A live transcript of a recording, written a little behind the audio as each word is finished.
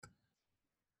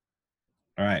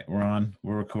All right, we're on.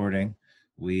 We're recording.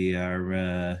 We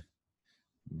are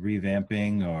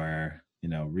revamping or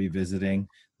revisiting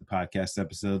the podcast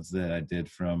episodes that I did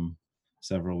from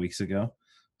several weeks ago.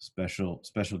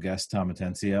 Special guest Tom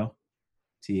Atencio,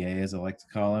 TA as I like to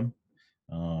call him.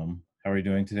 How are you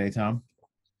doing today, Tom?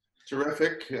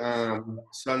 Terrific.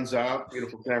 Sun's out,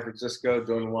 beautiful San Francisco,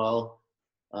 doing well.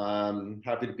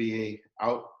 Happy to be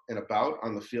out and about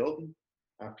on the field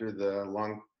after the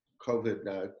long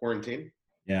COVID quarantine.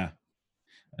 Yeah,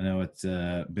 I know it's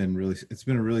been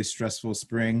a really stressful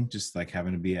spring, just like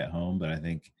having to be at home. But I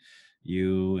think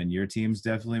you and your teams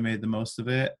definitely made the most of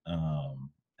it.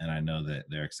 And I know that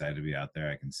they're excited to be out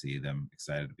there. I can see them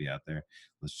excited to be out there.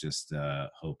 Let's just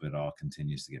hope it all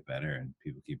continues to get better and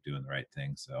people keep doing the right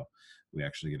thing, so we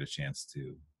actually get a chance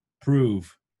to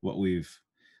prove what we've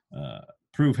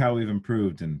prove how we've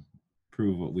improved and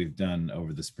prove what we've done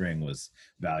over the spring was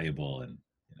valuable, and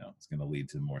it's going to lead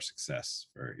to more success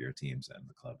for your teams and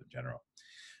the club in general.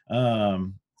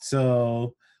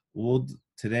 So we'll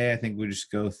today I think we just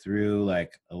go through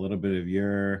like a little bit of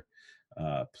your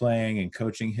playing and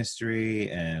coaching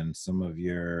history and some of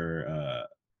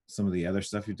the other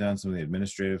stuff you've done, some of the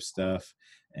administrative stuff,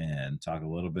 and talk a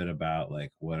little bit about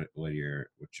like what your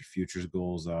future's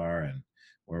goals are and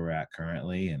where we're at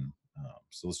currently. And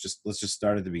so let's just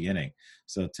start at the beginning.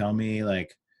 So tell me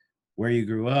like where you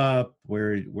grew up,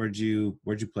 where'd you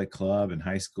play club in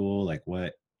high school, like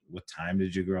what time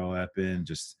did you grow up in?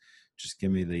 Just give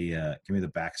me the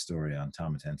backstory on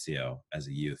Tom Atencio as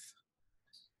a youth.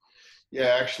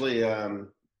 Yeah, actually,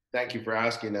 thank you for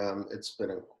asking. It's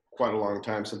been quite a long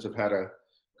time since I've had a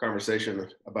conversation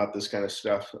about this kind of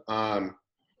stuff.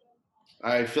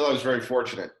 I feel I was very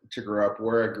fortunate to grow up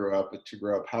where I grew up, to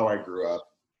grow up how I grew up.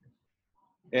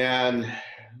 And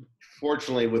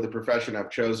fortunately, with the profession I've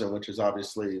chosen, which is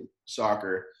obviously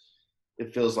soccer,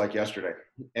 it feels like yesterday.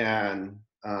 And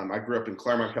I grew up in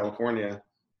Claremont, California,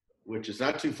 which is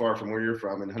not too far from where you're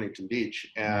from in Huntington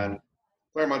Beach. And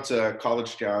Claremont's a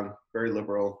college town, very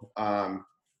liberal,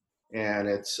 and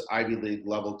it's Ivy League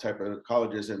level type of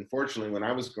colleges. And fortunately, when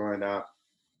I was growing up,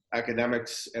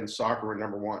 academics and soccer were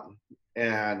number one.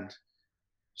 And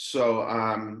so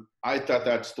I thought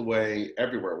that's the way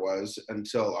everywhere was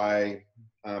until I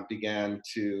began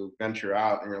to venture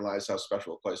out and realize how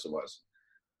special a place it was.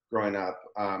 Growing up,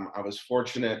 I was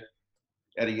fortunate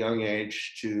at a young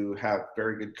age to have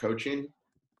very good coaching.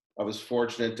 I was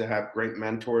fortunate to have great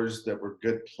mentors that were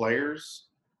good players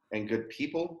and good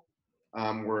people.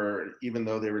 Where even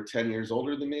though they were 10 years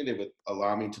older than me, they would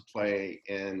allow me to play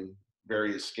in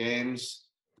various games.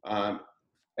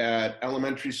 At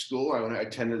elementary school, I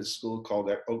attended a school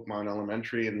called Oakmont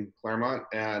Elementary in Claremont,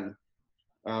 and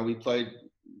we played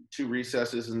 2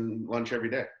 recesses and lunch every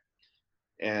day.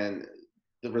 And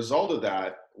the result of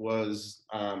that was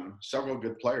several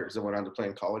good players that went on to play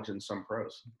in college and some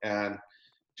pros. And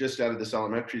just out of this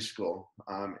elementary school,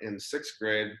 in 6th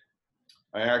grade,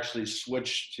 I actually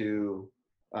switched to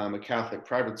a Catholic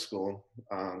private school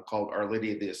called Our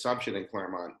Lady of the Assumption in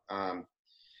Claremont.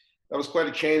 That was quite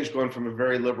a change, going from a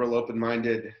very liberal,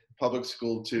 open-minded public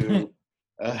school to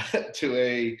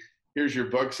a here's your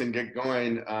books and get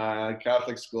going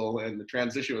Catholic school. And the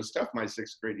transition was tough my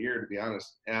 6th grade year, to be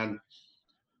honest. And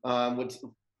what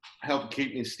helped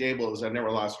keep me stable is I never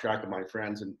lost track of my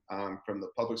friends and from the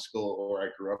public school or I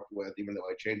grew up with, even though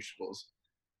I changed schools.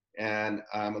 And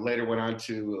I later went on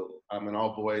to an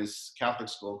all-boys Catholic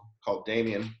school called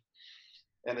Damien.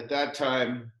 And at that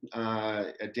time,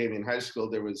 at Damien High School,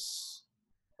 there was,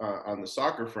 on the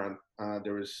soccer front,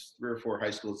 there was 3 or 4 high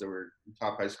schools that were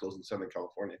top high schools in Southern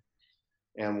California.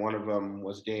 And one of them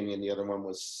was Damien, the other one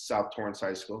was South Torrance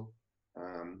High School.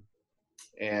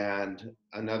 And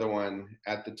another one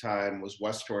at the time was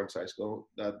West Torrance High School.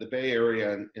 The Bay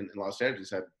Area in Los Angeles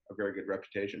had a very good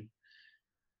reputation.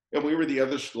 And we were the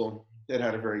other school that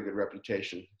had a very good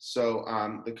reputation. So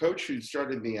the coach who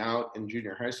started me out in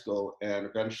junior high school and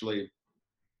eventually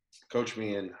coached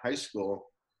me in high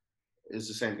school is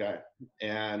the same guy.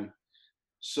 And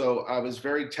so I was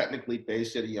very technically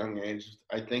based at a young age.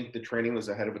 I think the training was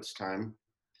ahead of its time.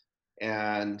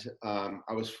 And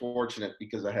I was fortunate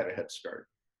because I had a head start.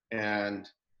 And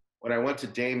when I went to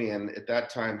Damien, at that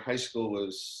time, high school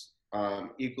was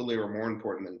equally or more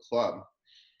important than club.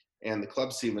 And the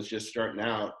club scene was just starting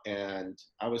out. And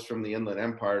I was from the Inland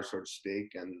Empire, so to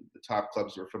speak. And the top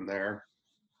clubs were from there,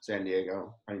 San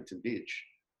Diego, Huntington Beach,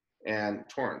 and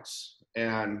Torrance.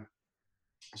 And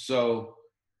so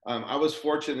I was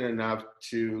fortunate enough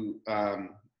to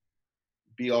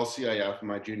be all CIF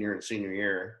my junior and senior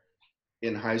year.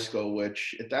 in high school,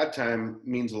 which at that time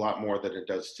means a lot more than it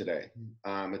does today.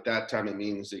 At that time, it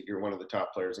means that you're one of the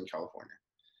top players in California.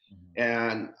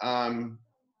 And,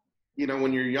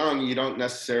 when you're young, you don't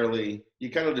necessarily, you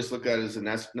kind of just look at it as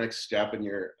the next step, and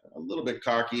you're a little bit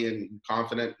cocky and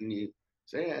confident, and you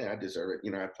say, yeah, I deserve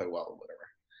it. I play well or whatever.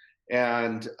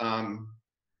 And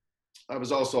I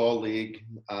was also all league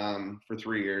for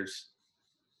 3 years.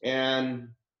 And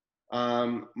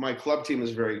my club team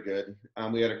was very good.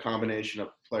 We had a combination of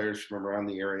players from around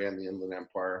the area and the Inland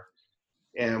Empire.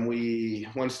 And we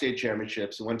won state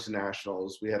championships and went to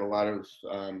nationals. We had a lot of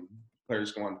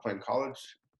players go on to play in college,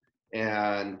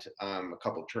 and a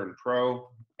couple turned pro.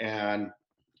 And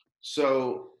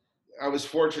so I was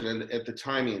fortunate at the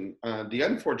timing. The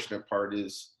unfortunate part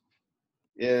is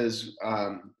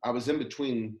I was in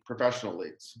between professional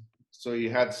leagues. So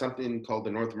you had something called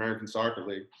the North American Soccer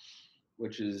League,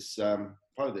 which is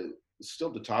probably still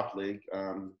the top league.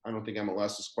 I don't think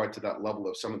MLS is quite to that level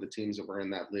of some of the teams that were in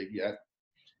that league yet.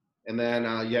 And then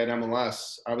you had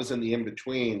MLS. I was in the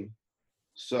in-between.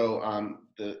 So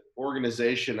the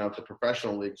organization of the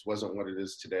professional leagues wasn't what it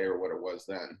is today or what it was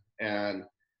then. And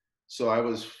so I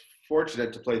was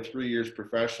fortunate to play 3 years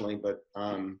professionally, but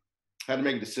had to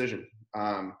make a decision.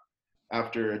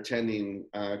 After attending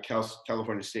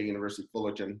California State University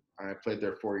Fullerton, I played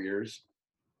there 4 years,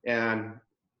 and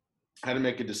had to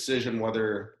make a decision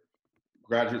whether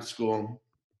graduate school,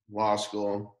 law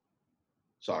school,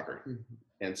 soccer.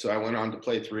 And so I went on to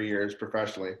play 3 years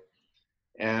professionally,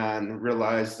 and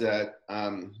realized that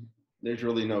there's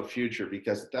really no future,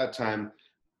 because at that time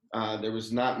there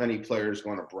was not many players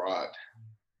going abroad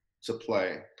to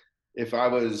play. If I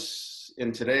was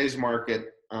in today's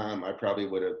market, I probably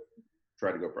would have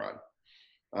tried to go abroad,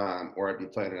 or I'd be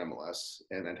playing in MLS,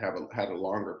 and I'd had a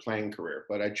longer playing career.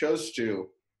 But I chose to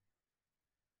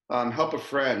help a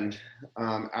friend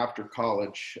after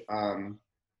college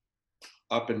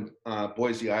up in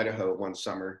Boise, Idaho one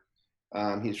summer.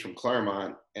 He's from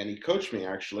Claremont, and he coached me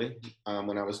actually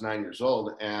when I was 9 years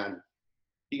old. And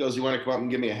he goes, "You want to come up and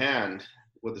give me a hand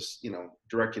with this,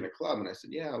 directing a club?" And I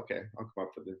said, "Yeah, okay, I'll come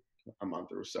up for a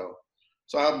month or so."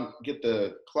 So I'll get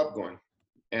the club going.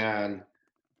 And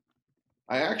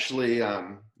I actually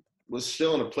was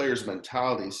still in a player's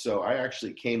mentality. So I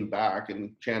actually came back,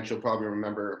 and Chance, you'll probably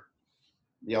remember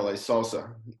the LA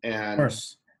Salsa. And Of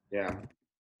course. yeah.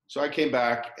 So I came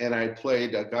back, and I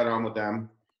played, got on with them,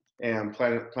 and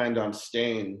planned on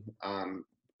staying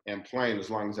and playing as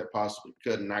long as I possibly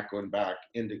could, and not going back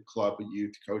into club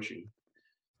youth coaching.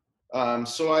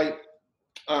 So I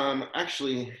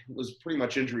actually was pretty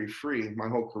much injury-free my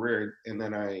whole career, and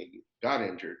then I got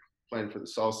injured playing for the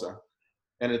Salsa.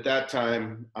 And at that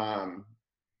time,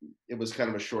 it was kind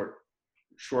of a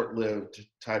short-lived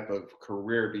type of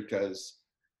career, because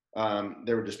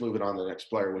they were just moving on to the next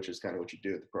player, which is kind of what you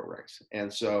do at the pro ranks.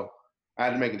 And so I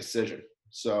had to make a decision.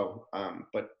 So,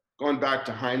 but going back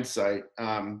to hindsight,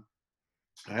 I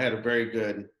had a very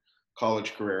good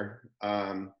college career.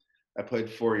 I played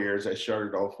 4 years. I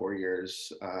started all 4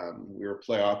 years. We were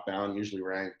playoff bound, usually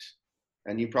ranked.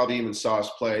 And you probably even saw us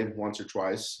play once or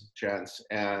twice, Chance.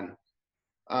 And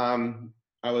I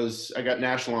got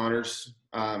national honors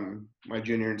my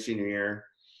junior and senior year.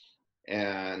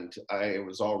 And I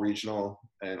was all regional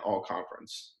and all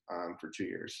conference for 2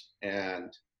 years.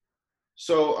 And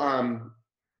so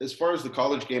as far as the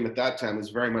college game at that time, is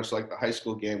very much like the high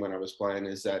school game when I was playing,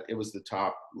 is that it was the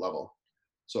top level.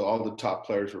 So all the top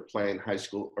players were playing high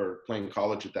school or playing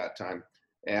college at that time.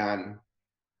 And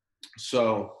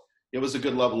so it was a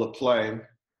good level of play.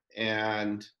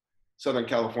 And Southern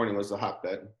California was the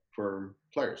hotbed for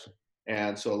players.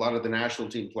 And so a lot of the national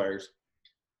team players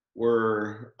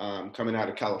were coming out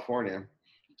of California,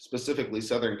 specifically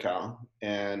Southern Cal.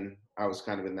 And I was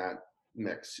kind of in that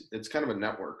mix. It's kind of a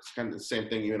network. It's kind of the same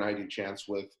thing you and I do, Chance,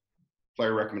 with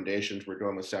player recommendations we're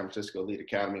doing with San Francisco Elite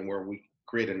Academy, where we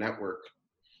create a network.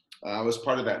 I was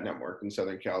part of that network in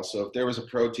Southern Cal. So if there was a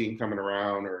pro team coming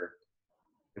around, or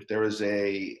if there was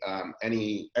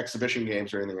any exhibition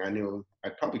games or anything, I knew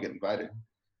I'd probably get invited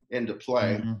into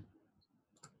play. Mm-hmm.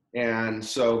 And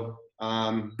so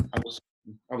I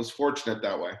was fortunate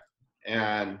that way.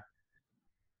 And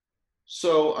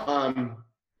so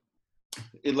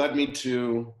it led me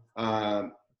to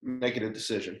making a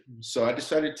decision. So I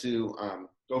decided to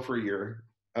go for a year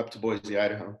up to Boise,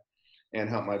 Idaho, and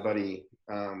help my buddy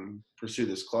pursue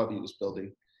this club he was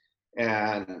building.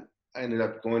 And I ended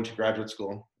up going to graduate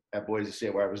school at Boise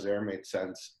State while I was there. Made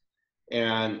sense.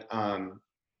 And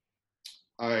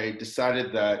I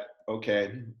decided that,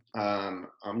 okay,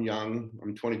 I'm young,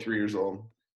 I'm 23 years old,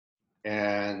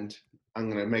 and I'm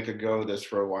going to make a go of this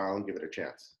for a while and give it a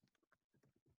chance.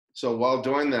 So while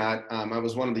doing that, I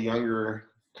was one of the younger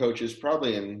coaches,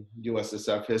 probably in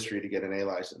USSF history, to get an A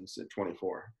license at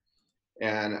 24.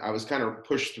 And I was kind of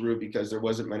pushed through because there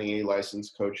wasn't many A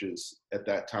licensed coaches at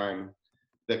that time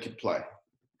that could play.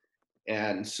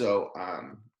 And so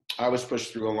I was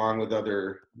pushed through along with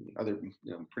other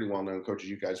pretty well-known coaches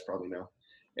you guys probably know.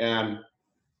 And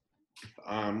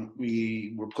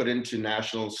we were put into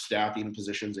national staffing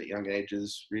positions at young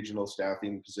ages, regional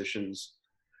staffing positions.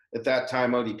 At that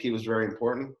time, ODP was very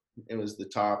important. It was the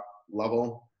top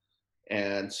level.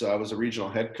 And so I was a regional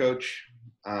head coach.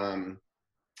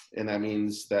 And that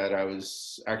means that I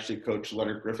was actually coach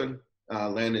Leonard Griffin,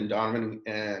 Landon Donovan,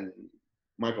 and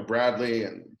Michael Bradley,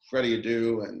 and Freddie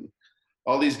Adu, and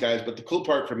all these guys. But the cool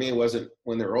part for me wasn't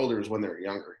when they're older, it was when they were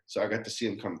younger. So I got to see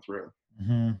them come through.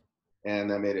 Mm-hmm. And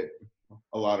that made it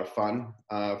a lot of fun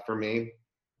for me.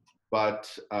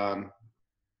 But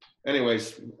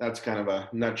anyways, that's kind of a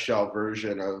nutshell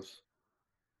version of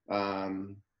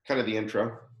kind of the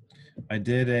intro. I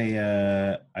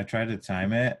tried to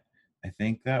time it. I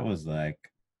think that was like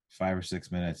 5 or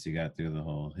 6 minutes. You got through the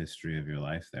whole history of your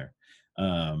life there.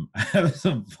 I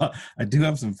do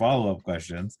have some follow-up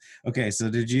questions. Okay, so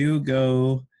did you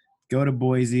go to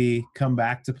Boise, come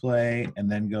back to play,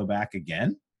 and then go back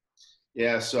again?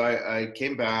 Yeah, so I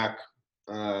came back.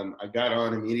 I got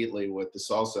on immediately with the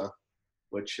Salsa,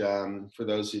 which for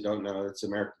those who don't know, it's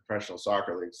American Professional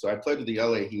Soccer League. So I played with the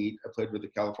LA Heat. I played with the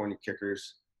California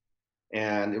Kickers.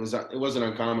 And it wasn't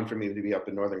uncommon for me to be up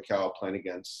in Northern Cal playing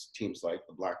against teams like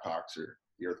the Blackhawks or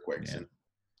the Earthquakes. Yeah. And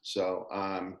so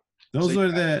those were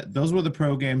the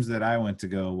pro games that I went to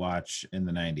go watch in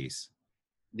the 90s.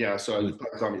 Yeah, so you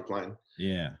saw me playing.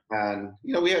 Yeah. And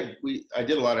I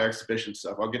did a lot of exhibition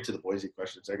stuff. I'll get to the Boise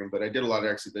question in a second, but I did a lot of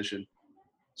exhibition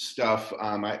stuff.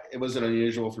 It wasn't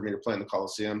unusual for me to play in the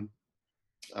Coliseum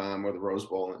or the Rose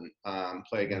Bowl and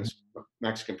play against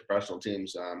Mexican professional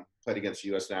teams. Played against the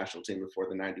U.S. national team before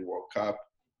the 90 World Cup.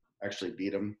 Actually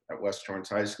beat them at West Torrance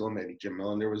High School. Maybe Jim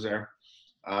Millender was there.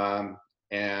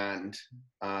 And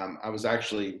I was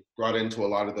actually brought into a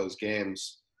lot of those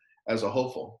games as a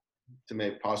hopeful to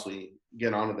maybe possibly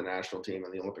get onto the national team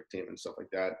and the Olympic team and stuff like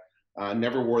that.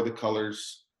 Never wore the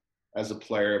colors as a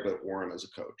player, but wore them as a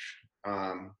coach.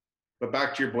 But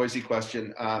back to your Boise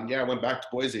question. I went back to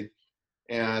Boise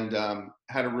and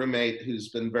had a roommate who's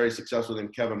been very successful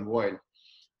named Kevin Boyd.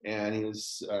 And he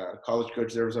was a college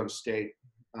coach at Arizona State.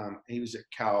 He was at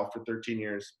Cal for 13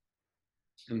 years.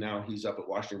 And now he's up at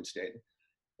Washington State.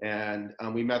 And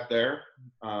we met there.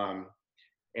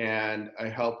 And I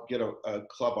helped get a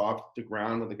club off the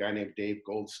ground with a guy named Dave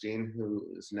Goldstein, who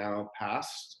is now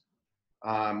passed.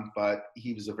 But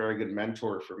he was a very good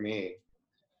mentor for me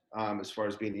as far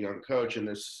as being a young coach. And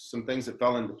there's some things that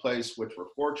fell into place which were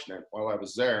fortunate while I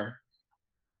was there.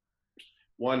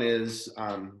 One is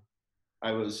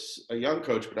I was a young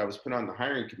coach, but I was put on the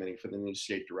hiring committee for the new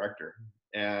state director.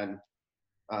 And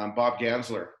Bob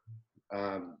Gansler,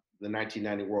 the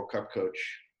 1990 World Cup coach,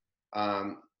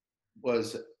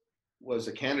 was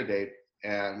a candidate,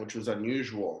 and which was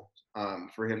unusual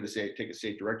for him to take a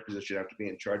state director position after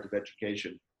being in charge of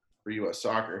education for U.S.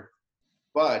 soccer.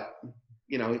 But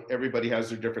everybody has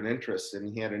their different interests, and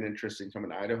he had an interest in coming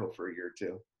to Idaho for a year or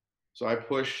two. So I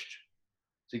pushed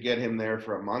to get him there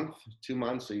for a month, 2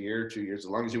 months, a year, 2 years,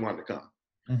 as long as he wanted to come.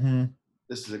 Mm-hmm.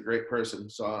 This is a great person.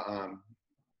 So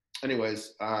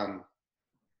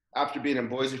after being in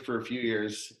Boise for a few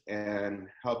years and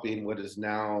helping what is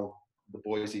now the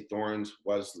Boise Thorns,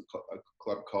 was a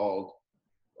club called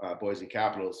Boise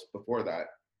Capitals before that.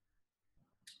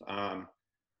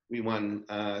 We won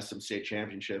some state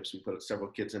championships. We put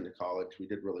several kids into college. We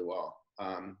did really well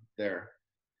there.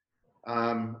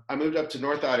 I moved up to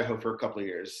North Idaho for a couple of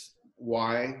years.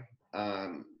 Why?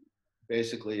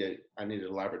 Basically, I needed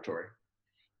a laboratory,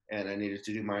 and I needed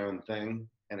to do my own thing,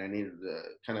 and I needed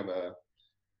kind of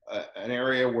an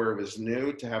area where it was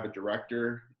new to have a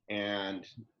director and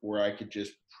where I could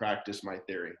just practice my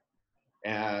theory.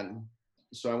 And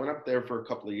so I went up there for a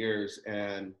couple of years,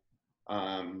 and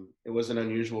it wasn't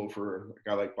unusual for a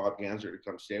guy like Bob Gansler to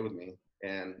come stay with me.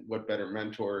 And what better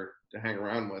mentor to hang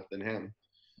around with than him?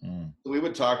 Mm. So we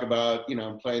would talk about,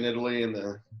 playing Italy in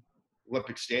the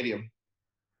Olympic Stadium.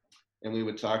 And we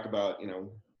would talk about,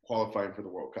 qualifying for the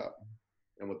World Cup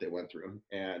and what they went through.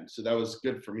 And so that was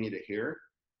good for me to hear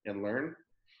and learn.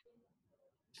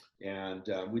 And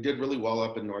we did really well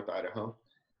up in North Idaho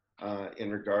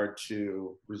in regard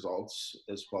to results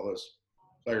as well as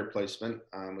player placement.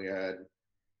 We had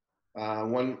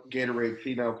one Gatorade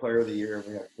Female Player of the Year, and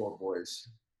we had 4 boys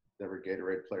that were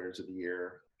Gatorade Players of the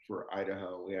Year for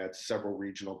Idaho. We had several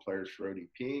regional players for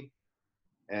ODP,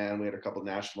 and we had a couple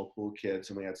national pool kids,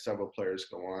 and we had several players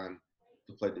go on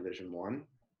to play Division One,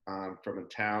 from a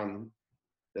town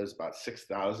that was about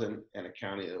 6,000 and a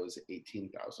county that was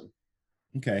 18,000.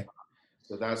 Okay.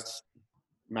 So that's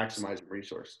maximizing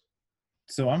resource.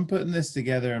 So I'm putting this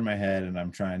together in my head, and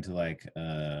I'm trying to like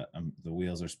the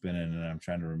wheels are spinning, and I'm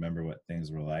trying to remember what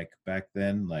things were like back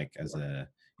then, like as a,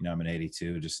 I'm an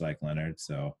 82 just like Leonard,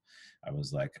 so I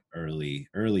was like early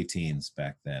teens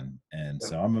back then. And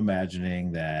so I'm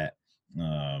imagining that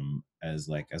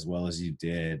as well as you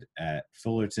did at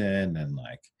Fullerton, and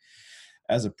like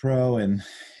as a pro in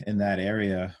that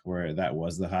area where that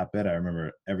was the hotbed. I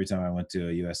remember every time I went to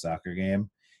a US soccer game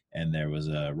and there was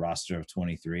a roster of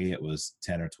 23, it was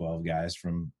 10 or 12 guys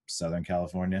from Southern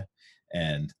California.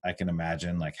 And I can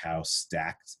imagine like how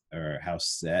stacked or how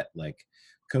set like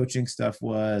coaching stuff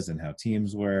was and how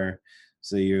teams were.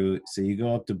 So you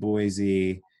go up to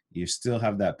Boise, you still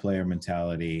have that player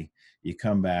mentality. You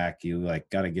come back, you like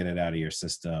got to get it out of your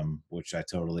system, which I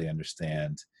totally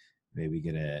understand. Maybe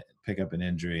pick up an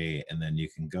injury, and then you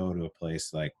can go to a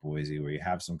place like Boise where you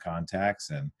have some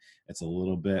contacts and it's a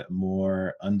little bit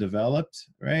more undeveloped,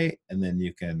 right? And then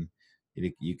you can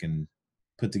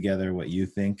put together what you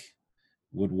think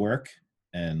would work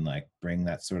and like bring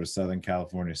that sort of Southern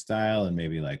California style and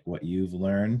maybe like what you've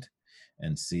learned,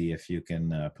 and see if you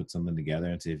can put something together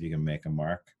and see if you can make a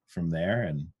mark from there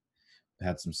and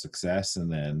had some success. And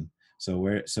then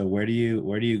where do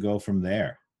you go from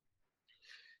there?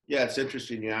 Yeah, it's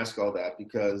interesting you ask all that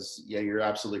because, yeah, you're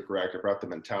absolutely correct. I brought the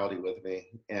mentality with me.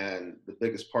 And the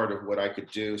biggest part of what I could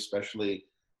do, especially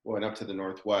going up to the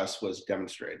Northwest, was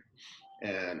demonstrate.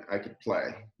 And I could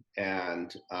play.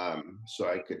 And so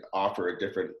I could offer a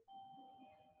different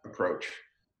approach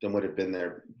than would have been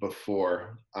there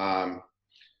before. By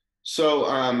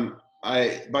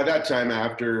that time,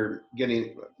 after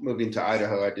moving to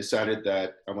Idaho, I decided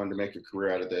that I wanted to make a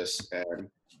career out of this and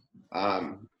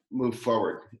move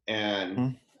forward.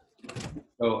 And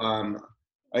so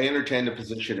I entertained a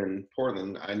position in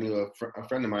Portland. I knew a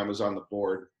friend of mine was on the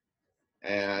board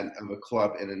and of a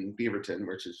club in Beaverton,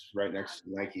 which is right next to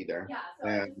Nike there.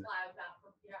 And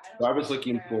so I was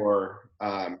looking for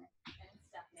the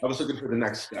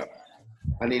next step.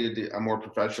 I needed a more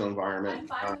professional environment.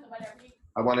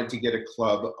 I wanted to get a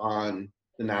club on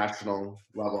the national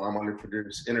level. I wanted to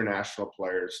produce international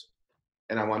players,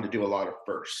 and I wanted to do a lot of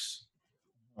firsts.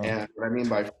 And what I mean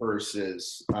by first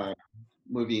is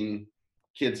moving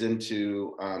kids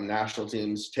into national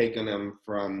teams, taking them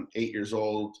from 8 years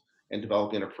old and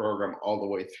developing a program all the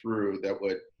way through that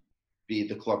would be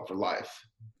the club for life.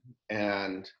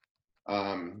 And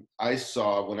I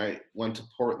saw when I went to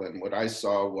Portland, what I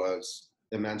saw was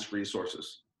immense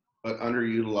resources, but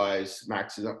underutilized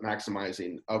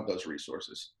maximizing of those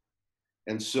resources.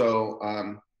 And so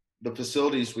the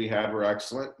facilities we had were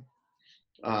excellent.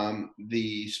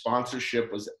 The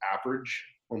sponsorship was average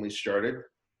when we started,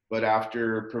 but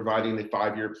after providing a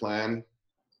 5-year plan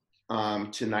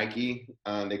to Nike,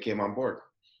 they came on board,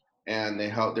 and they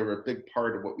were a big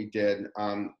part of what we did.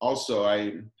 Also,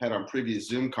 I had on previous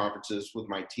Zoom conferences with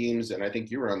my teams, and I think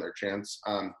you were on there, Chance.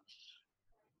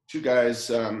 Two guys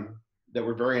that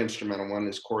were very instrumental. One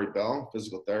is Corey Bell,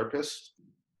 physical therapist,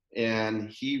 and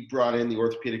he brought in the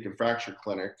Orthopedic and Fracture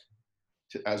Clinic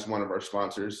as one of our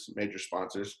sponsors, major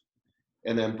sponsors.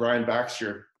 And then Brian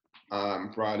Baxter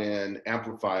brought in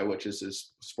Amplify, which is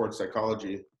his sports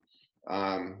psychology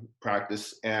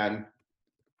practice. And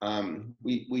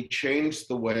we changed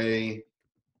the way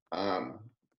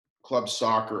club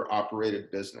soccer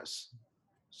operated business.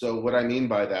 So what I mean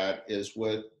by that is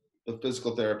with the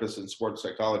physical therapists and sports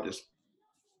psychologists,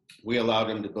 we allowed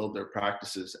them to build their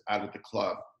practices out of the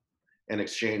club. In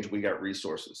exchange, we got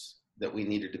resources that we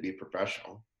needed to be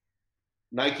professional.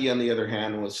 Nike, on the other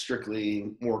hand, was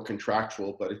strictly more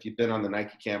contractual, but if you've been on the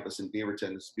Nike campus in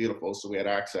Beaverton, it's beautiful, so we had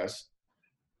access.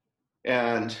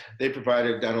 And they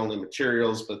provided not only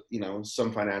materials, but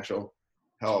some financial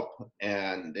help,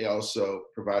 and they also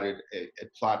provided a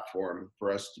platform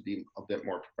for us to be a bit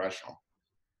more professional.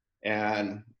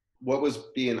 And what was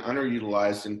being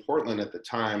underutilized in Portland at the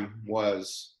time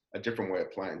was a different way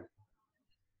of playing.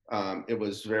 It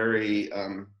was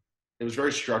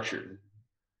very structured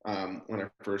when I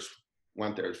first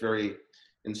went there. It's very,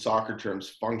 in soccer terms,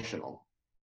 functional.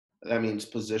 That means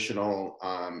positional,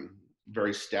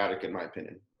 very static, in my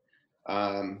opinion.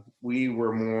 We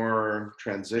were more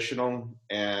transitional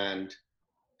and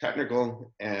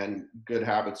technical and good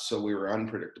habits, so we were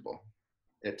unpredictable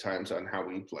at times on how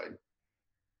we played.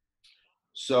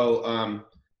 So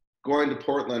going to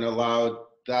Portland allowed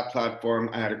that platform.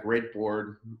 I had a great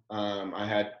board. I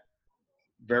had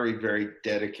very, very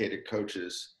dedicated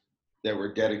coaches that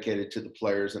were dedicated to the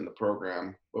players and the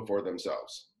program before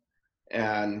themselves.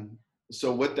 And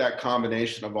so with that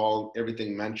combination of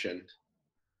everything mentioned,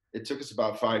 it took us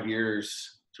about 5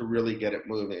 years to really get it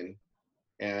moving.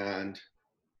 And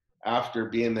after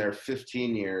being there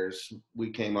 15 years,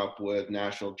 we came up with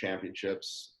national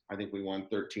championships. I think we won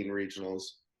 13 regionals.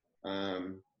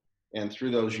 And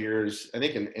through those years, I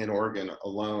think in Oregon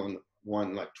alone,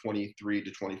 won like 23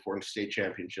 to 24 state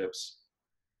championships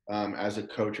as a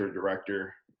coach or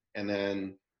director. And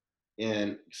then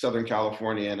in Southern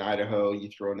California and Idaho, you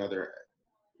throw another,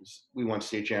 we won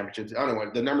state championships. I don't know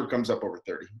what, the number comes up over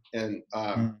 30. And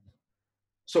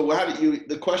so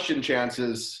the question,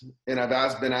 chances, and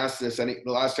I've been asked this, the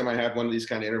last time I had one of these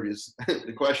kind of interviews,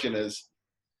 the question is,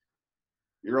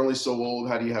 you're only so old,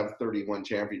 how do you have 31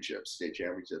 championships, state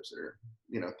championships, or,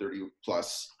 30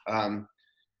 plus?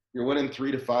 You're winning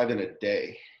 3 to 5 in a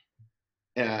day.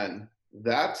 And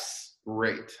that's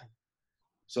great.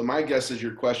 So my guess is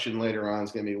your question later on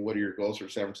is going to be, what are your goals for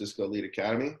San Francisco Elite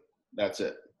Academy? That's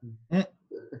it.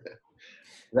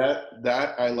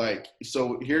 That I like.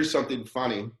 So here's something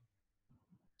funny.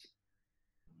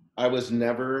 I was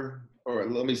never, or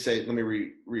let me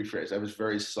rephrase. I was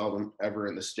very seldom ever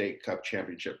in the state cup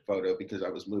championship photo because I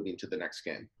was moving to the next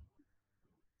game.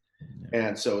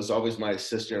 And so it was always my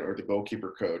assistant or the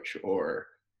goalkeeper coach or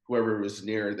whoever was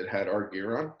near that had our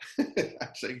gear on.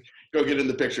 I'd say, go get in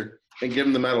the picture and give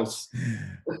them the medals.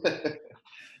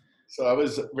 So I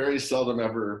was very seldom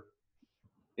ever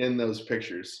in those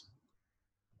pictures.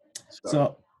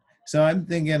 So I'm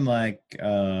thinking like,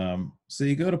 so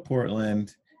you go to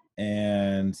Portland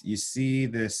and you see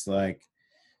this, like,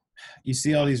 you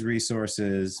see all these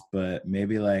resources, but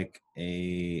maybe like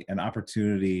an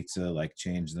opportunity to like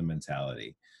change the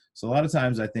mentality. So a lot of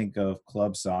times I think of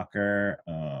club soccer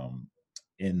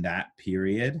in that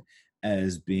period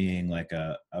as being like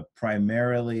a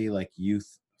primarily like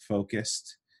youth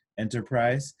focused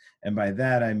enterprise. And by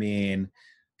that, I mean,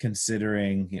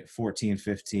 considering 14,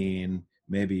 15,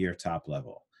 maybe your top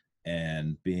level,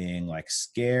 and being like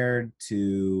scared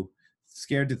to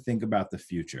think about the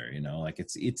future, like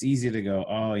it's easy to go,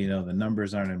 oh, the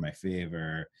numbers aren't in my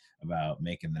favor about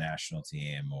making the national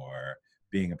team or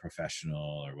being a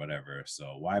professional or whatever.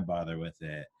 So why bother with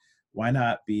it? Why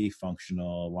not be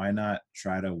functional? Why not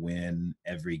try to win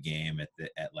every game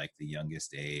at like the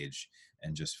youngest age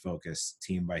and just focus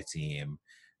team by team,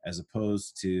 as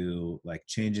opposed to like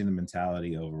changing the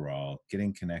mentality overall,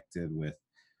 getting connected with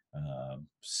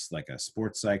like a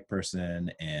sports psych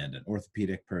person and an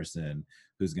orthopedic person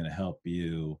who's going to help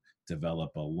you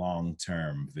develop a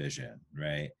long-term vision,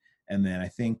 right? And then I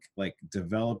think like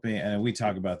developing, and we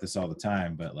talk about this all the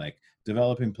time, but like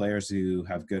developing players who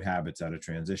have good habits out of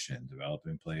transition,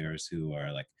 developing players who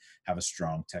are like have a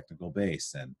strong technical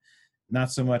base, and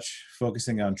not so much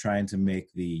focusing on trying to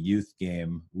make the youth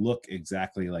game look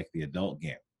exactly like the adult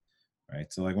game. Right.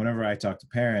 So like whenever I talk to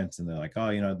parents and they're like, oh,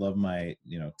 I'd love my,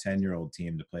 10-year-old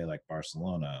team to play like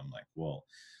Barcelona. I'm like, well,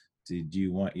 did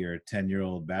you want your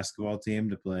 10-year-old basketball team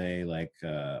to play like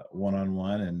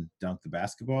one-on-one and dunk the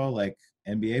basketball like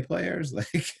NBA players?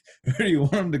 Like, or do you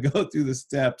want them to go through the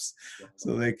steps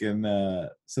so they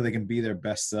can be their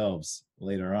best selves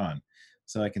later on?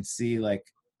 So I can see like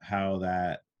how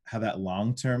that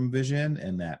long-term vision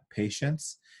and that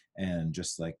patience and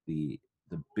just like the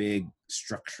big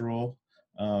structural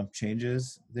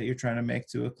changes that you're trying to make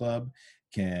to a club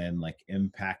can like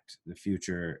impact the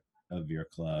future of your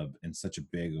club in such a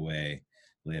big way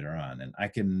later on. And I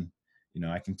can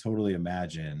totally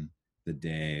imagine the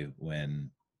day when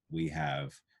we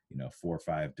have 4 or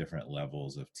 5 different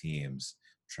levels of teams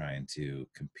trying to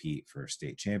compete for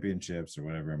state championships or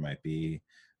whatever it might be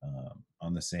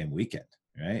on the same weekend,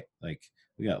 right? Like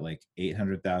we got like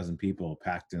 800,000 people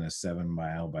packed in a 7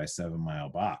 mile by 7 mile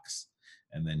box.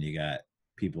 And then you got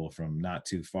people from not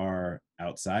too far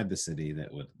outside the city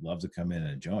that would love to come in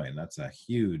and join. That's a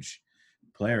huge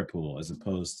player pool, as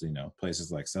opposed to,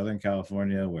 places like Southern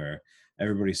California where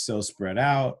everybody's so spread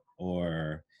out,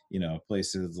 or,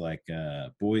 places like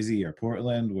Boise or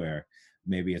Portland where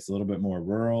maybe it's a little bit more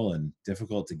rural and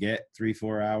difficult to get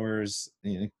 3-4 hours,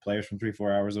 players from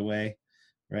 3-4 hours away.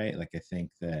 Right. Like I think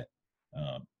that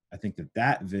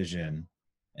that vision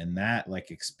and that like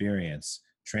experience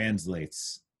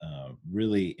translates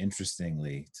really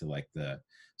interestingly to like the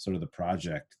sort of the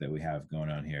project that we have going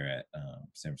on here at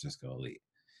San Francisco Elite.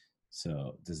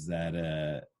 So does that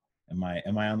am I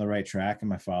on the right track?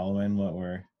 Am I following what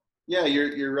we're? Yeah,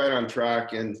 you're right on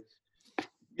track. And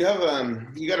you have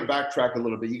you got to backtrack a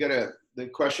little bit. The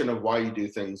question of why you do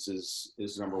things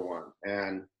is number one.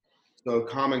 And So a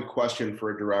common question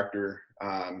for a director,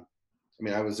 I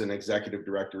mean, I was an executive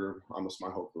director almost my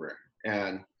whole career.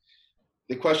 And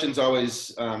the question's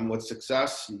always, what's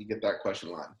success? You get that question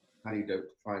a lot. How do you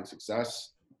define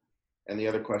success? And the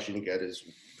other question you get is,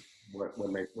 what's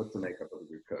the makeup of a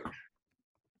good coach?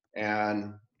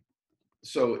 And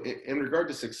so in regard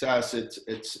to success,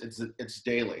 it's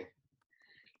daily.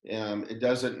 It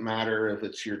doesn't matter if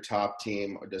it's your top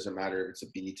team, or it doesn't matter if it's a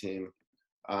B team.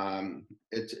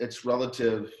 It's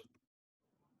relative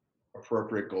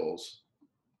appropriate goals,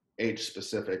 age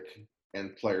specific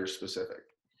and player specific.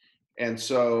 And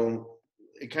so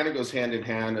it kind of goes hand in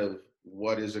hand of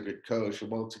what is a good coach.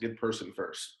 Well, it's a good person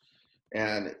first.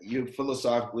 And you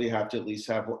philosophically have to at least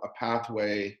have a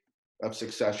pathway of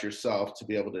success yourself to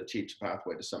be able to teach a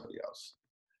pathway to somebody else.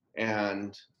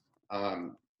 And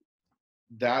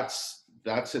that's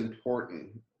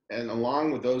important. And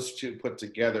along with those two put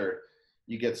together,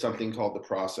 you get something called the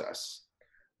process.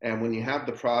 And when you have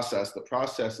the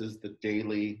process is the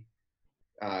daily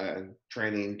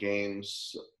training,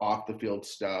 games, off the field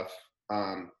stuff,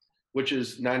 which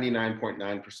is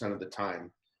 99.9% of the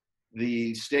time.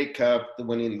 The state cup, the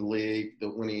winning the league,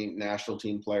 the winning national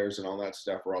team players and all that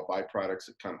stuff are all byproducts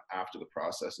that come after the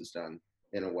process is done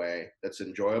in a way that's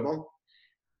enjoyable,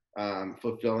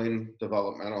 fulfilling,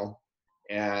 developmental,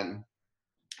 and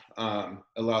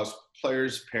allows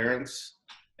players, parents,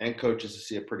 and coaches to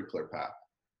see a pretty clear path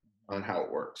on how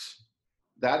it works.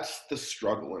 That's the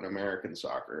struggle in American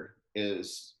soccer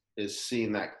is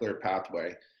seeing that clear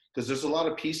pathway, because there's a lot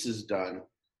of pieces done,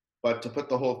 but to put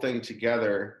the whole thing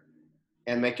together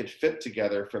and make it fit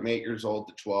together from 8 years old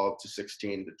to 12 to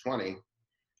 16 to 20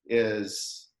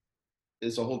 is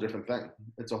a whole different thing.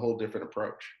 It's a whole different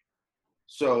approach.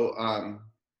 So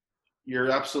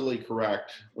you're absolutely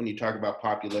correct when you talk about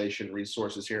population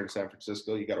resources here in San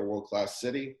Francisco. You got a world-class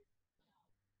city.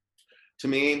 To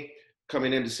me,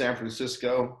 coming into San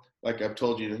Francisco, like I've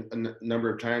told you a number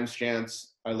of times,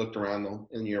 Chance, I looked around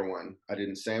in year one. I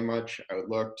didn't say much. I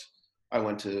looked. I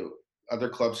went to other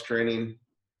clubs training.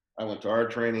 I went to our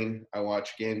training. I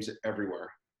watched games everywhere.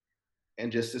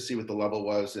 And just to see what the level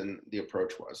was and the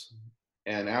approach was.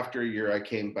 And after a year, I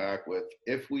came back with,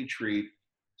 if we treat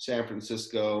San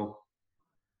Francisco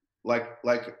like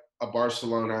a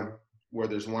Barcelona, where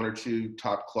there's one or two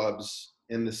top clubs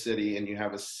in the city, and you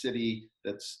have a city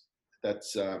that's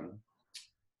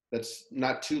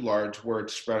not too large, where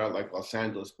it's spread out like Los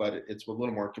Angeles, but it's a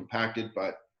little more compacted,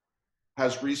 but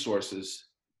has resources,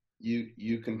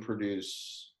 you can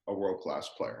produce a world-class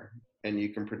player, and you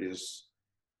can produce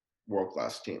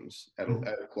world-class teams at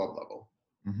a club level.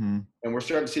 Mm-hmm. And we're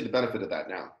starting to see the benefit of that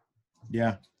now.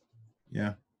 Yeah.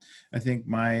 I think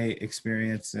my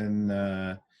experience in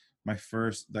the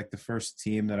first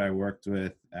team that I worked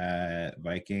with at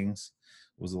Vikings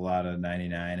was a lot of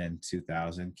 99 and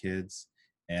 2000 kids.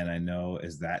 And I know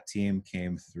as that team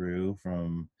came through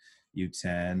from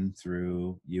U10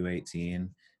 through U18,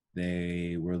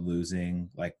 they were losing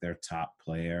like their top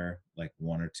player, like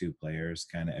one or two players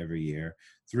kind of every year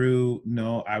through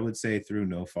no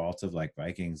fault of like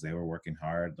Vikings. They were working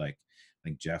hard. Like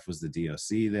Jeff was the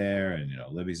DOC there, and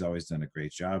Libby's always done a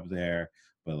great job there,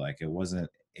 but like it wasn't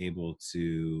able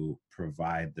to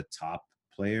provide the top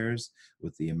players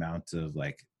with the amount of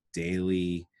like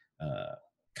daily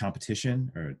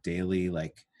competition or daily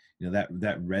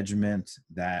that regiment,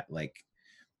 that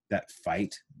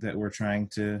fight that we're trying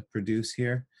to produce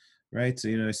here, right? So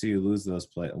you lose those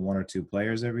one or two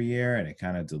players every year, and it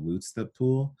kind of dilutes the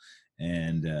pool.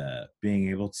 And being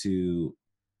able to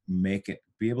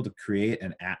be able to create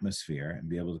an atmosphere and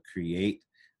be able to create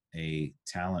a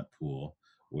talent pool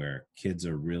where kids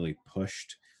are really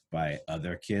pushed by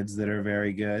other kids that are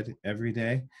very good every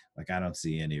day. Like I don't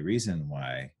see any reason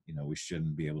why we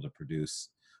shouldn't be able to produce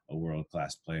a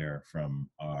world-class player from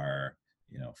our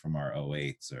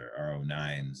 08s or our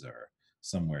 09s or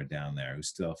somewhere down there who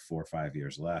still have 4 or 5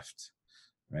 years left,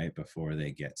 right, before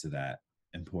they get to that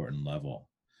important level.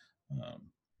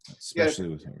 Especially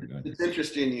with what we're doing. It's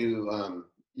interesting you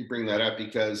bring that up,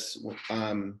 because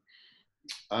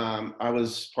I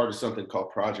was part of something called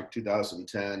Project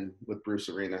 2010 with Bruce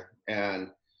Arena,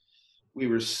 and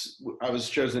I was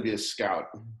chosen to be a scout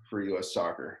for U.S.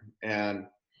 Soccer, and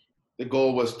the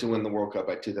goal was to win the World Cup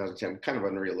by 2010. Kind of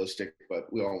unrealistic,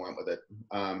 but we all went with it.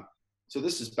 So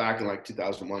this is back in like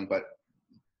 2001, but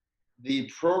the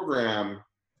program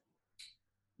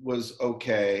was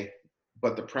okay,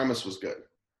 but the premise was good.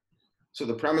 So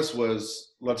the premise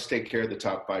was, let's take care of the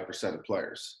top 5% of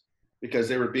players, because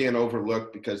they were being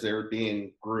overlooked, because they were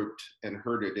being grouped and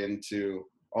herded into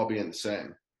all being the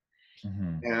same.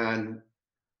 Mm-hmm. And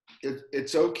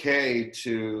it's okay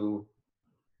to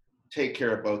take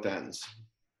care of both ends.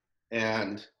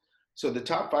 And so the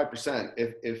top 5%,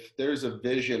 if there's a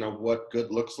vision of what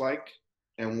good looks like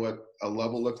and what a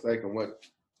level looks like and what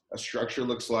a structure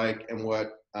looks like and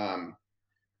what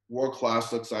world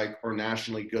class looks like or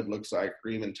nationally good looks like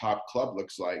or even top club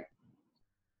looks like,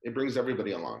 it brings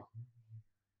everybody along.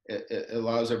 It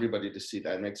allows everybody to see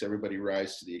that. It makes everybody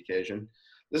rise to the occasion.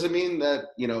 Doesn't mean that,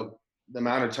 you know, the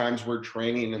amount of times we're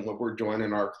training and what we're doing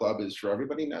in our club is for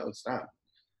everybody. No, it's not.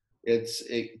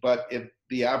 But if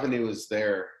the avenue is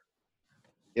there,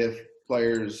 if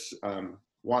players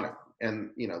want it,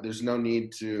 and you know, there's no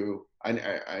need to.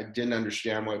 I didn't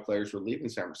understand why players were leaving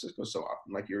San Francisco so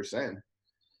often, like you were saying.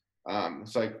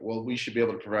 It's like, well, we should be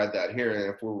able to provide that here,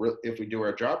 and if we do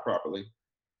our job properly,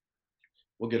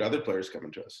 we'll get other players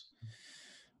coming to us.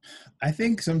 I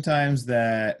think sometimes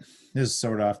that this is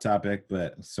sort of off topic,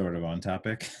 but sort of on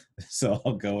topic, so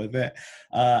I'll go with it.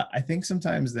 I think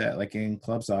sometimes that, like in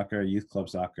club soccer, youth club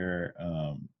soccer,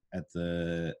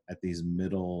 at these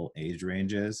middle age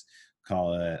ranges,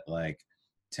 call it like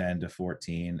 10 to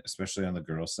 14, especially on the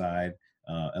girls' side,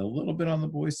 a little bit on the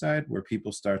boys' side, where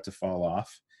people start to fall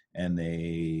off and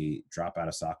they drop out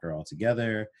of soccer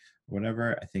altogether,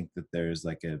 whatever. I think that there's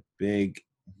a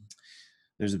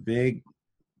big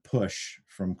push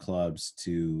from clubs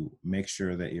to make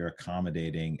sure that you're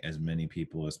accommodating as many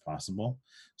people as possible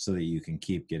so that you can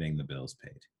keep getting the bills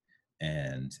paid.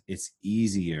 And it's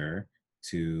easier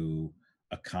to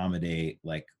accommodate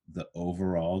like the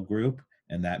overall group,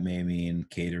 and that may mean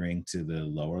catering to the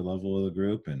lower level of the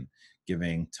group and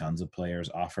giving tons of players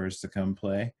offers to come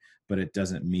play, but it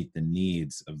doesn't meet the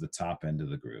needs of the top end of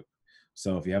the group.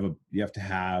 So if you have to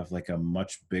have like a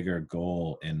much bigger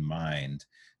goal in mind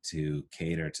to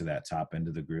cater to that top end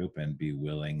of the group and be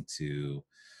willing to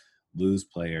lose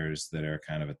players that are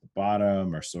kind of at the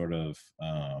bottom or sort of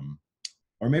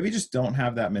or maybe just don't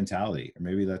have that mentality, or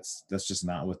maybe that's just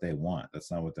not what they want.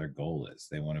 That's not what their goal is.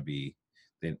 They want to be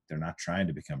they're not trying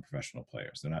to become professional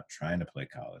players. They're not trying to play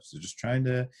college. They're just trying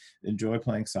to enjoy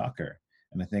playing soccer.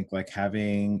 And I think like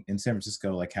having in San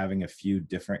Francisco, like having a few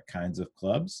different kinds of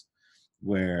clubs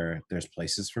where there's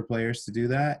places for players to do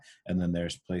that, and then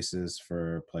there's places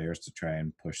for players to try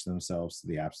and push themselves to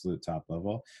the absolute top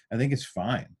level, I think it's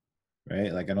fine,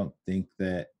 right? Like I don't think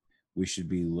that we should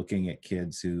be looking at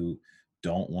kids who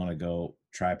don't want to go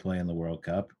try playing the World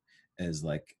Cup as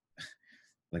like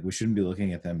we shouldn't be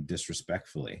looking at them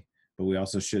disrespectfully, but we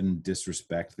also shouldn't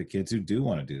disrespect the kids who do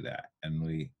want to do that, and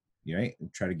we right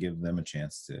try to give them a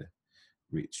chance to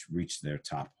reach their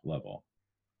top level.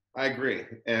 I agree.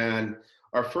 And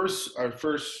our first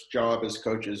job as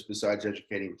coaches, besides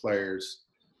educating players,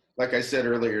 like I said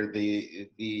earlier,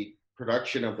 the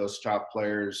production of those top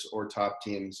players or top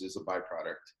teams is a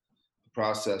byproduct. The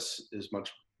process is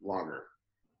much longer.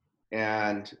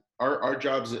 And our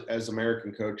jobs as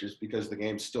American coaches, because the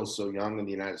game's still so young in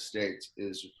the United States,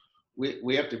 is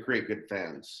we have to create good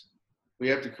fans. We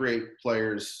have to create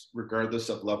players, regardless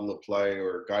of level of play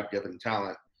or God-given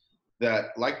talent,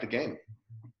 that like the game.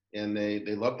 And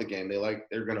they love the game.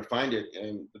 They're going to find it.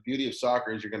 And the beauty of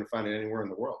soccer is you're going to find it anywhere in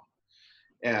the world.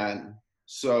 And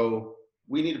so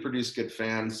we need to produce good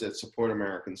fans that support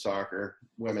American soccer,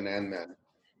 women and men.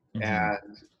 Mm-hmm.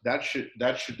 And that should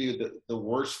be the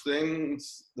worst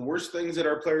things. The worst things that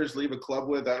our players leave a club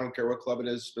with. I don't care what club it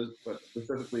is, but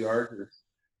specifically ours.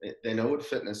 They know what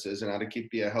fitness is and how to keep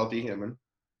be a healthy human,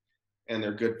 and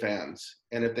they're good fans.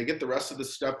 And if they get the rest of the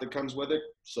stuff that comes with it,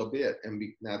 so be it.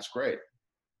 That's great.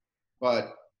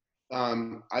 But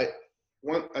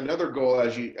another goal,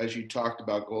 as you talked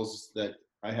about goals that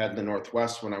I had in the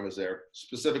Northwest when I was there,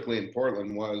 specifically in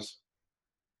Portland, was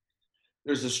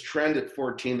there's this trend at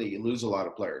 14 that you lose a lot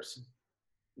of players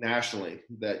nationally,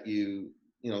 that you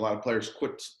know, a lot of players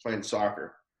quit playing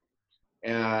soccer.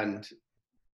 And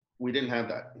we didn't have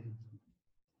that.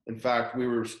 In fact, we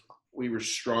were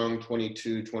strong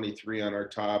 22, 23 on our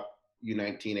top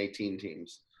U19, 18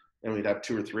 teams, and we'd have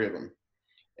 2 or 3 of them.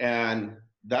 And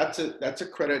that's a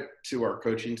credit to our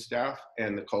coaching staff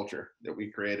and the culture that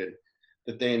we created,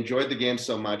 that they enjoyed the game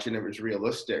so much and it was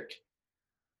realistic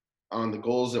on the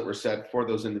goals that were set for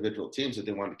those individual teams that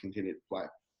they wanted to continue to play.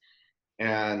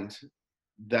 And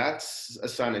that's a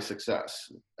sign of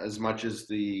success, as much as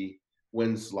the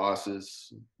wins,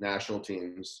 losses, national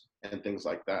teams, and things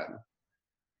like that.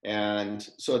 And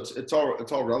so it's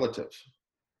all relative.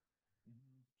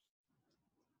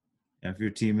 If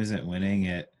your team isn't winning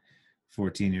at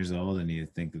 14 years old and you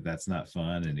think that that's not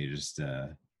fun and you just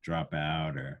drop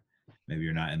out, or maybe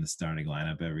you're not in the starting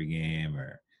lineup every game,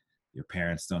 or your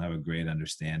parents don't have a great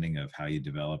understanding of how you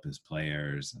develop as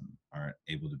players and aren't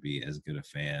able to be as good of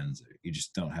fans, or you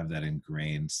just don't have that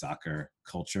ingrained soccer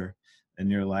culture in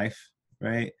your life,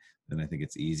 right? Then I think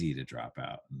it's easy to drop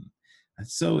out. And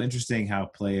it's so interesting how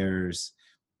players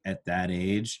at that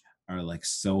age are like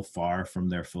so far from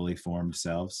their fully formed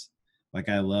selves. Like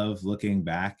I love looking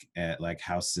back at like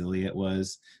how silly it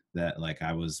was that like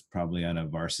I was probably on a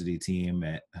varsity team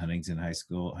at Huntington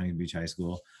Beach High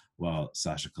School, while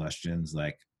Sasha Kleshchen's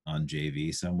like on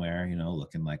JV somewhere, you know,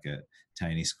 looking like a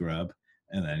tiny scrub.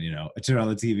 And then, you know, I turned on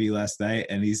the TV last night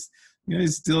and he's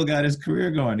still got his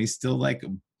career going. He's still like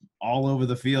all over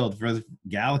the field for the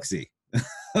Galaxy.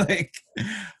 Like,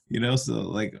 you know, so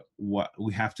like what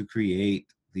we have to create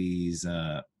these,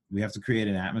 we have to create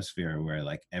an atmosphere where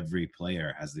like every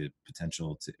player has the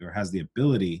potential to, or has the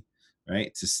ability,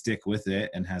 right, to stick with it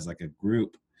and has like a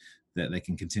group that they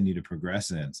can continue to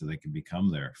progress in so they can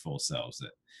become their full selves,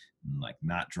 that like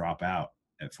not drop out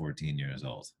at 14 years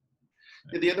old.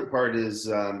 Yeah, the other part is,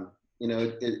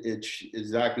 it's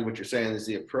exactly what you're saying is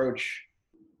the approach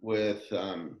with,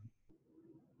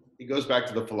 it goes back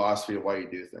to the philosophy of why you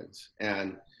do things.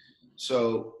 And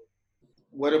so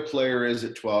what a player is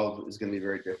at 12 is going to be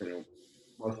very different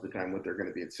most of the time what they're going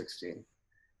to be at 16.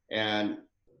 And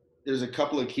there's a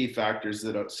couple of key factors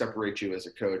that separate you as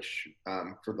a coach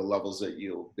for the levels that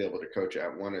you'll be able to coach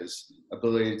at. One is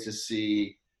ability to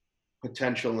see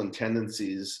potential and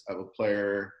tendencies of a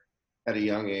player at a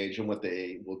young age and what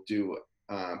they will do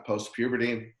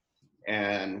post-puberty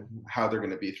and how they're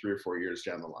going to be 3 or 4 years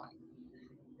down the line.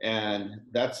 And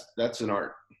that's an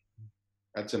art.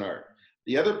 That's an art.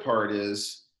 The other part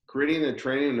is creating a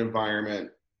training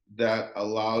environment that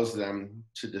allows them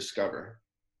to discover.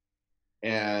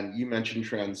 And you mentioned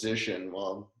transition.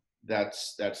 Well,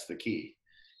 that's the key,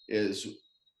 is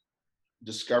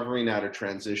discovering how to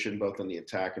transition both in the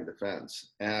attack and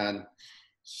defense. And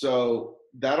so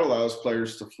that allows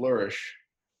players to flourish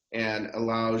and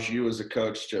allows you as a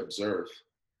coach to observe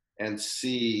and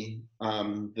see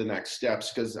the next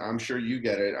steps, because I'm sure you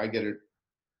get it. I get it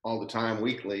all the time,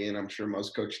 weekly, and I'm sure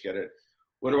most coaches get it.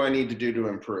 What do I need to do to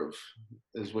improve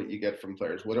is what you get from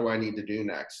players. What do I need to do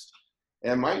next?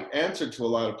 And my answer to a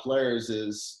lot of players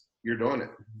is you're doing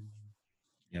it.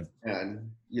 Yep.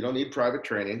 And you don't need private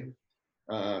training.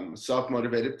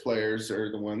 Self-motivated players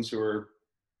are the ones who are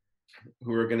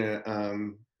gonna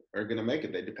make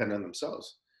it. They depend on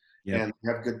themselves. Yep. And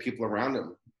have good people around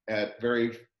them at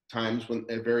very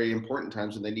important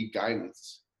times when they need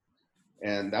guidance.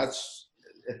 And that's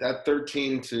at that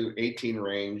 13 to 18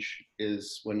 range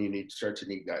is when you start to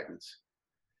need guidance.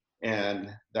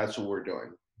 And that's what we're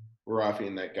doing. We're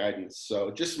offering that guidance.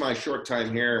 So just my short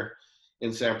time here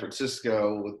in San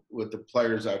Francisco with the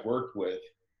players I've worked with,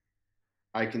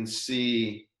 I can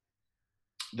see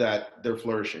that they're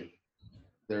flourishing.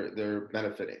 They're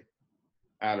benefiting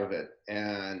out of it.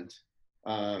 And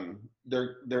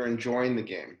they're enjoying the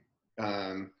game.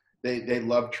 They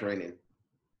love training.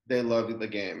 They love the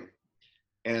game.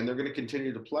 And they're going to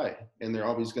continue to play. And they're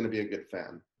always going to be a good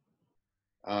fan.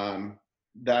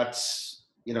 That's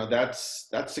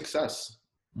success.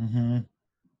 Mm-hmm.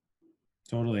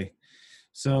 Totally.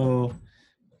 So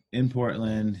in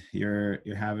Portland, you're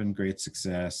having great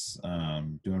success,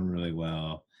 doing really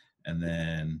well. And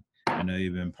then I know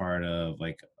you've been part of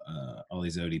like all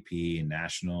these ODP and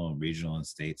national, regional, and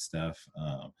state stuff.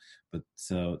 But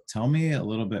so tell me a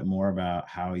little bit more about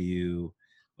how you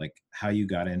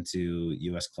got into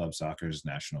U.S. Club Soccer's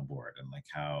national board, and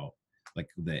how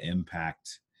the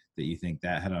impact that you think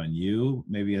that had on you,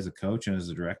 maybe as a coach and as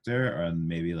a director, or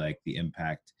maybe like the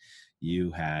impact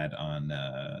you had on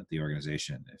the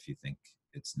organization, if you think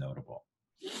it's notable.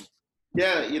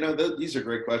 Yeah, these are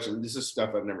great questions. This is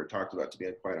stuff I've never talked about, to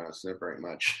be quite honest, not very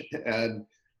much. And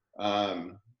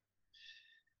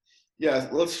yeah,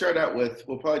 let's start out with,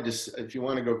 we'll probably just, if you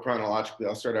want to go chronologically,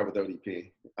 I'll start out with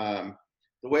ODP.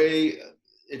 The way,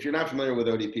 if you're not familiar with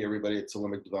ODP, everybody, it's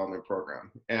Olympic Development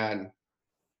Program. And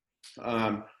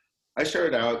I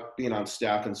started out being on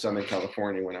staff in Southern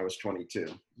California when I was 22.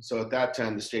 So at that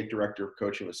time, the state director of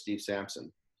coaching was Steve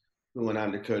Sampson, who went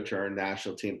on to coach our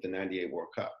national team at the '98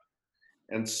 World Cup.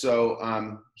 And so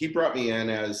he brought me in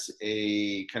as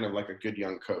a kind of like a good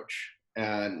young coach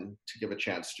and to give a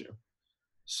chance to.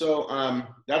 So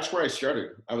that's where I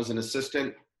started. I was an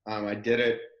assistant. I did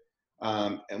it.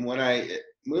 And when I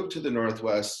moved to the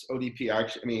Northwest, ODP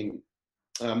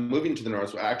moving to the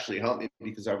Northwest actually helped me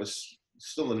because I was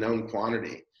still a known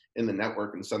quantity in the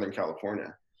network in Southern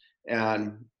California.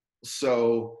 And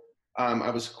so I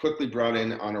was quickly brought in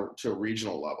to a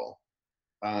regional level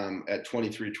at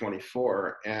 23,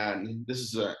 24. And this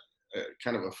is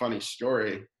kind of a funny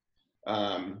story.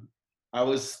 I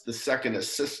was the second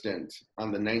assistant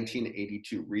on the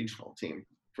 1982 regional team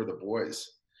for the boys,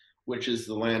 which is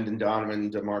the Landon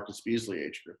Donovan, DeMarcus Beasley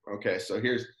age group. Okay, so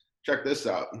check this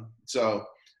out. So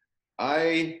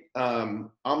I'm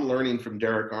learning from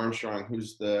Derek Armstrong,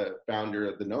 who's the founder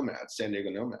of the Nomads, San Diego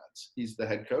Nomads. He's the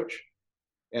head coach.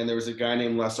 And there was a guy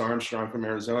named Les Armstrong from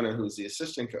Arizona who's the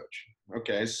assistant coach.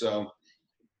 Okay, so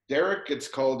Derek gets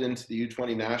called into the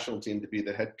U20 national team to be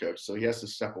the head coach, so he has to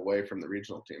step away from the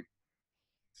regional team.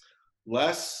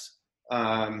 Les,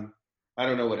 I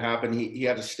don't know what happened. He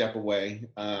had to step away.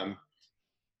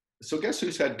 So guess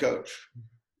who's head coach?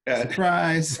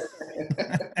 Surprise.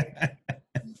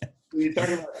 You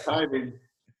talking about timing.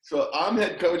 So I'm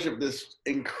head coach of this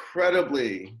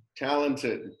incredibly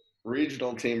talented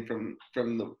regional team from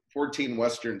the 14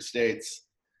 Western states.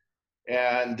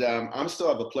 And I'm still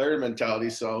have a player mentality.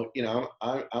 So, you know,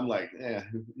 I'm like,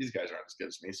 these guys aren't as good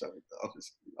as me. So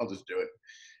I'll just do it.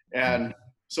 And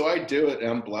so I do it, and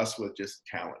I'm blessed with just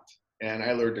talent. And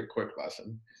I learned a quick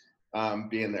lesson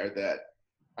being there that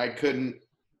I couldn't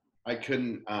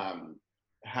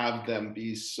have them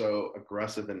be so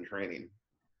aggressive in training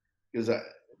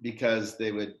because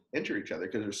they would injure each other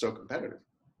because they're so competitive.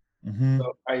 Mm-hmm.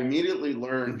 So I immediately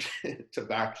learned to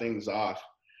back things off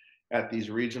at these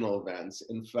regional events.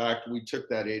 In fact, we took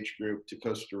that age group to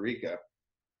Costa Rica,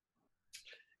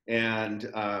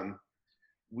 and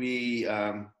we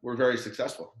were very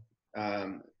successful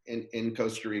in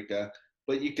Costa Rica.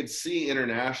 But you could see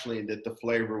internationally that the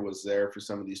flavor was there for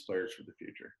some of these players for the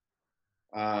future.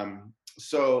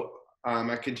 So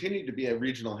I continued to be a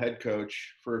regional head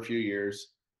coach for a few years,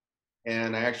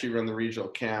 and I actually run the regional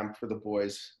camp for the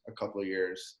boys a couple of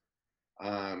years.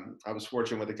 I was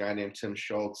fortunate with a guy named Tim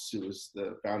Schultz, who was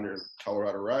the founder of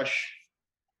Colorado Rush,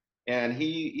 and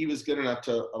he was good enough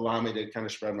to allow me to kind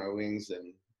of spread my wings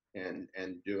and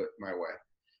do it my way.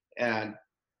 And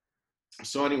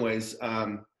so anyways,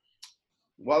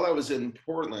 while I was in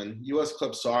Portland, U.S.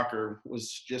 Club Soccer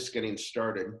was just getting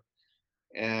started.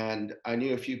 And I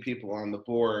knew a few people on the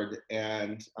board,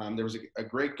 and there was a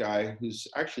great guy who's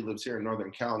actually lives here in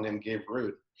Northern Cal named Gabe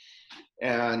Root.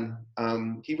 And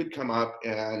he would come up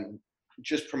and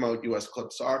just promote U.S.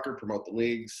 Club Soccer, promote the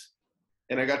leagues.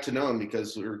 And I got to know him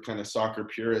because we were kind of soccer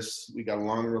purists. We got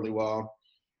along really well.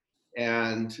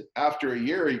 And after a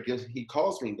year, he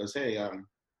calls me and goes, hey,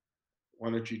 why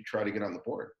don't you try to get on the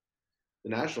board, the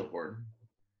national board?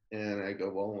 And I go,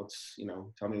 well,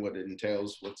 tell me what it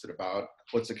entails. What's it about?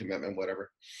 What's the commitment, whatever.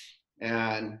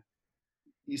 And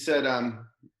he said, and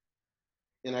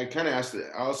I kind of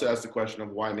I also asked the question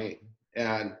of why me?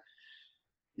 And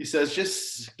he says,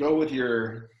 just go with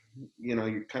your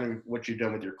kind of what you've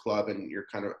done with your club and your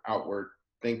kind of outward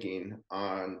thinking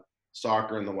on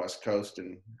soccer in the West Coast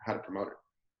and how to promote it.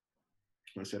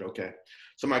 And I said, okay.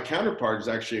 So my counterpart is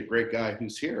actually a great guy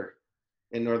who's here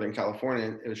in Northern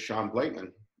California. It was Sean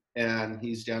Blakeman. And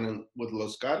he's down with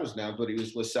Los Gatos now, but he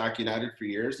was with SAC United for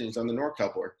years, and he's on the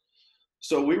NorCal board.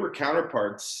 So we were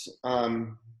counterparts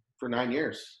for 9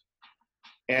 years.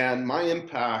 And my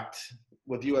impact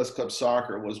with U.S. Club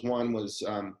Soccer was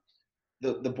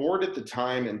the board at the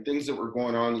time and things that were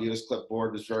going on. The U.S. Club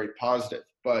board was very positive,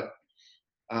 but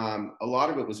a lot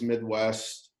of it was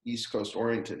Midwest, East Coast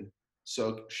oriented.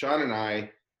 So Sean and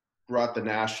I brought the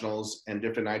nationals and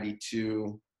different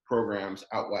ID2 programs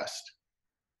out west.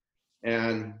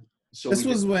 And so this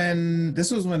was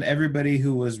when everybody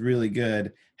who was really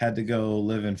good had to go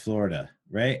live in Florida,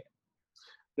 right?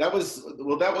 That wasn't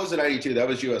ID2, that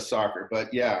was US Soccer.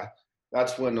 But yeah,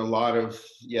 that's when that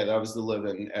was the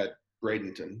live-in at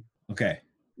Bradenton. Okay.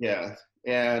 Yeah.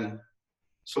 And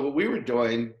so what we were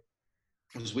doing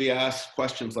was we asked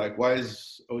questions like, why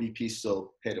is ODP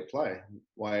still pay to play?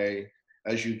 Why,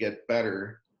 as you get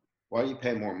better, why you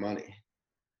pay more money?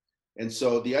 And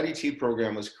so the IDT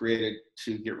program was created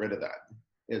to get rid of that.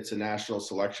 It's a national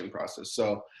selection process.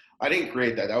 So I didn't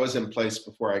create that. That was in place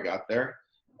before I got there,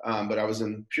 but I was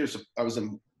in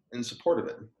support of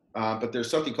it. But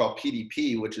there's something called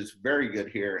PDP, which is very good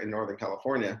here in Northern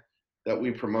California, that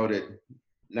we promoted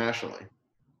nationally.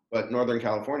 But Northern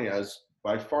California is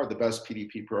by far the best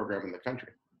PDP program in the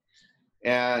country.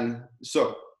 And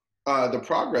so the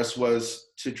progress was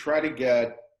to try to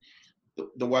get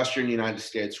the Western United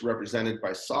States represented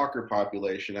by soccer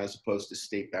population as opposed to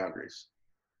state boundaries.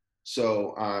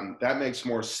 So that makes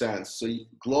more sense. So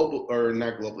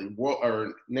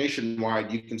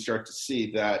nationwide, you can start to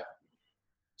see that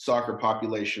soccer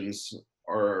populations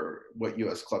are what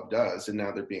U.S. Club does, and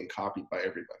now they're being copied by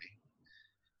everybody.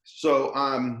 So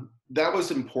that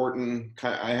was important.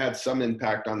 I had some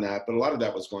impact on that, but a lot of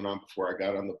that was going on before I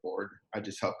got on the board. I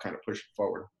just helped kind of push it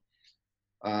forward.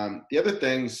 The other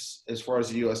things, as far as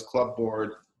the U.S. Club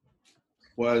Board,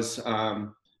 was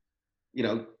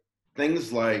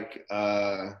things like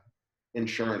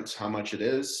insurance, how much it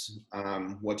is,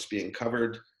 what's being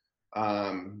covered,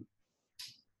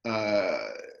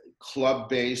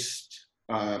 club-based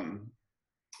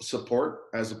support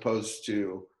as opposed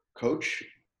to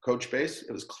coach-based.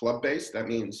 It was club-based. That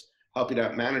means helping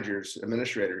out managers,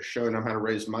 administrators, showing them how to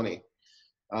raise money.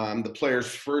 The Players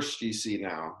First GC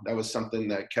now, that was something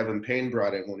that Kevin Payne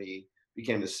brought in when he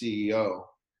became the CEO.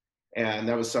 And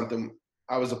that was something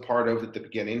I was a part of at the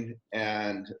beginning.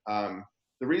 And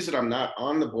the reason I'm not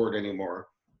on the board anymore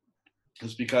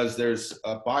is because there's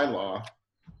a bylaw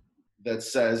that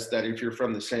says that if you're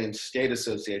from the same state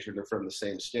association or from the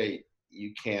same state,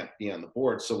 you can't be on the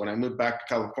board. So when I moved back to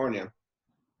California,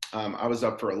 I was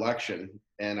up for election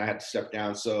and I had to step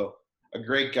down. So a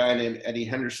great guy named Eddie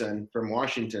Henderson from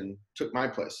Washington took my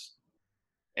place.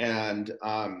 And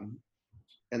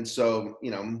so,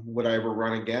 would I ever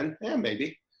run again? Yeah,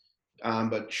 maybe.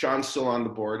 But Sean's still on the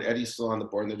board, Eddie's still on the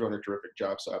board, and they're doing a terrific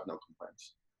job, so I have no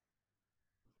complaints.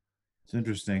 It's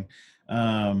interesting.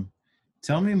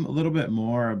 Tell me a little bit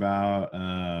more about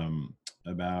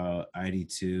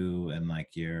ID2 and like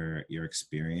your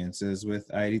experiences with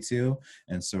ID2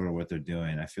 and sort of what they're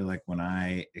doing. I feel like when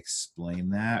I explain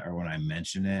that or when I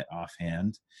mention it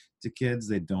offhand to kids,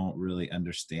 they don't really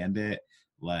understand it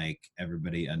like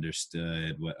everybody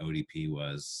understood what ODP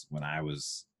was when I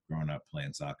was growing up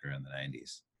playing soccer in the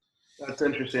 90s. That's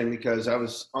interesting because I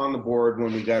was on the board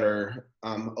when we got our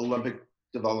Olympic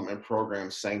development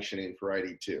program sanctioning for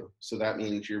ID2. So that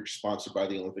means you're sponsored by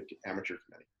the Olympic Amateur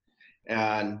Committee.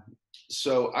 And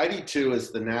so ID2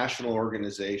 is the national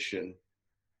organization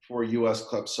for U.S.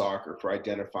 club soccer for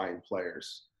identifying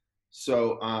players.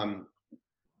 So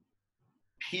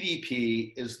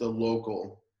PDP is the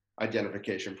local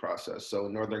identification process. So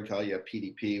in Northern Cali, you have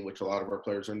PDP, which a lot of our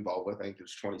players are involved with. I think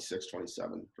there's 26,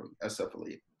 27 from SF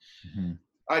Elite. Mm-hmm.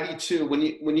 ID2,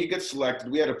 when you get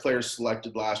selected, we had a player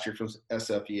selected last year from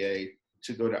SFEA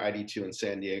to go to ID2 in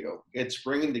San Diego. It's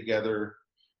bringing together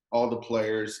all the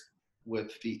players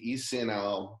with the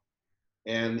ECNL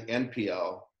and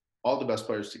NPL, all the best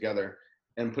players together,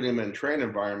 and putting them in a training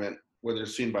environment where they're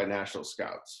seen by national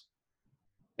scouts.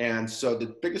 And so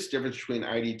the biggest difference between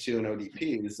ID2 and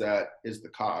ODP is the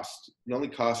cost. The only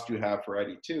cost you have for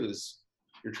ID2 is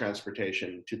your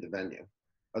transportation to the venue.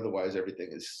 Otherwise, everything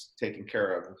is taken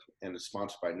care of and is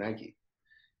sponsored by Nike.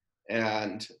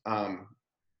 And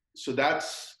so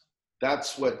that's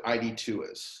what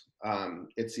ID2 is.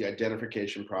 It's the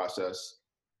identification process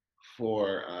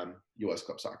for U.S.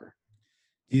 club soccer.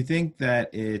 Do you think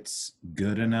that it's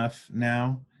good enough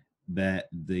now that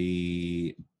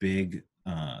the big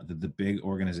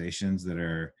organizations that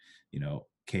are,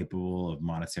 capable of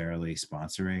monetarily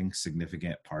sponsoring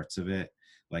significant parts of it,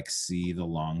 like see the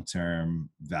long-term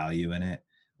value in it?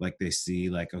 Like they see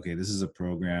like, okay, this is a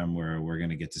program where we're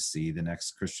going to get to see the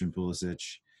next Christian Pulisic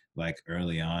like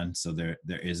early on. So there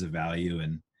is a value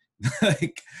in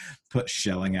like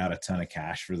shelling out a ton of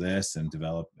cash for this and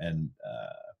develop and,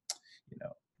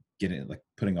 getting like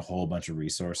putting a whole bunch of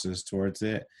resources towards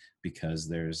it because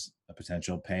there's a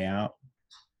potential payout.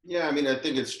 Yeah, I mean, I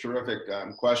think it's a terrific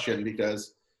question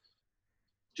because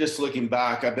just looking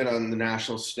back, I've been on the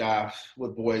national staff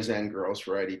with boys and girls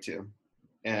for ID2,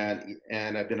 and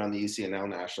I've been on the ECNL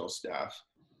national staff,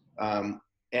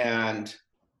 and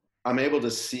I'm able to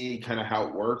see kind of how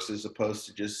it works as opposed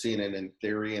to just seeing it in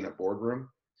theory in a boardroom.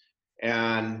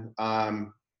 And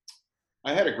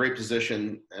I had a great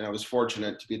position, and I was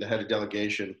fortunate to be the head of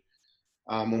delegation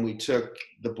when we took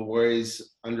the boys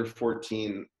under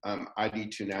 14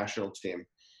 ID2 national team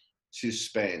to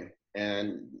Spain.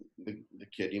 And the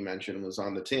kid you mentioned was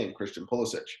on the team, Christian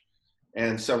Pulisic,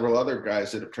 and several other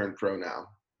guys that have turned pro now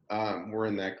were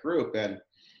in that group. And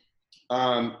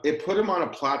it put him on a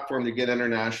platform to get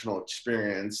international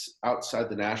experience outside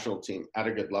the national team at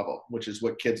a good level, which is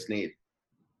what kids need.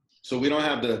 So we don't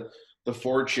have the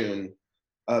fortune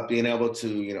of being able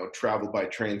to, travel by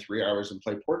train 3 hours and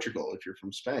play Portugal if you're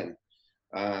from Spain.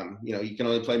 You can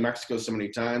only play Mexico so many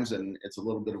times, and it's a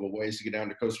little bit of a ways to get down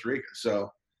to Costa Rica.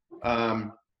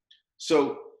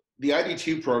 So the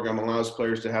ID2 program allows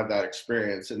players to have that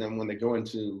experience. And then when they go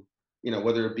into,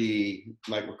 whether it be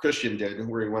like what Christian did,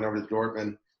 where he went over to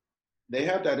Dortmund, they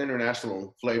have that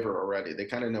international flavor already. They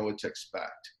kind of know what to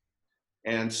expect.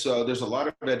 And so there's a lot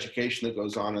of education that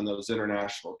goes on in those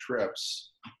international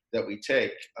trips that we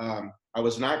take. I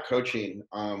was not coaching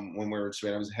when we were in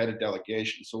Spain. I was head of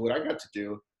delegation. So what I got to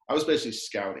do, I was basically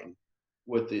scouting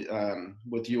with the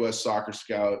with U.S. Soccer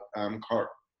Scout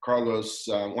Carlos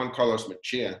Juan Carlos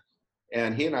Machia,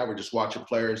 and he and I were just watching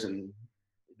players and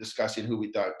discussing who we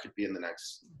thought could be in the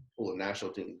next pool of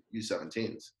national team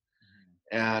U17s.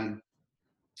 And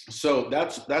so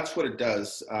that's what it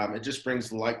does. It just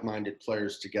brings like-minded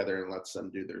players together and lets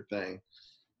them do their thing,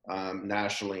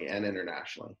 nationally and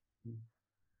internationally.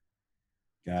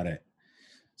 Got it.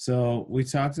 So we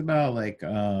talked about like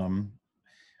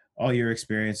all your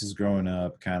experiences growing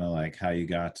up, kind of like how you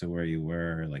got to where you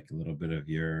were, like a little bit of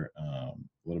your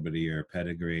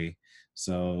pedigree.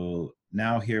 So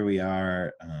now here we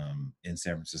are in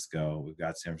San Francisco. We've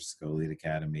got San Francisco Elite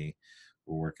Academy.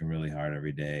 We're working really hard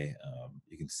every day.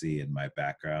 You can see in my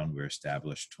background, we're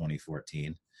established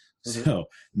 2014. Mm-hmm. So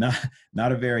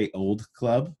not a very old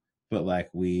club, but like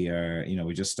we are,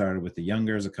 we just started with the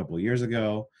youngers a couple of years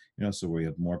ago, so we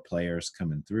have more players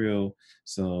coming through.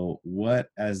 So what,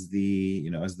 as the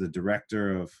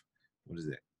director of, what is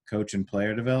it, coach and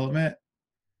player development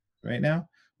right now,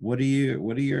 what are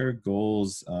your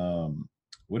goals?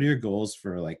 What are your goals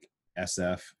for like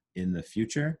SF in the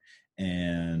future?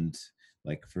 And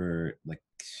like for like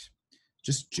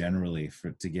just generally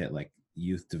to get like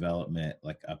youth development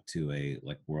like up to a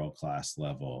like world-class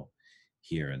level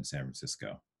here in San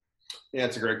Francisco? Yeah,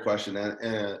 it's a great question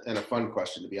and a fun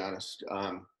question, to be honest.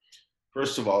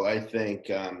 First of all, I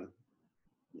think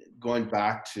going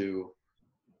back to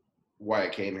why I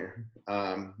came here,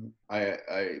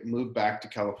 I moved back to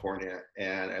California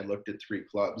and I looked at 3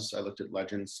 clubs. I looked at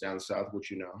Legends down south,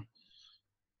 which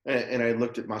and I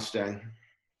looked at Mustang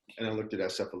and I looked at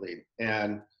SF Elite.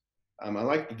 And I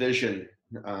liked the vision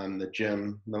that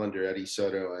Jim Millender, Eddie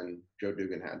Soto, and Joe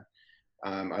Dugan had.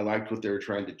 I liked what they were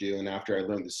trying to do. And after I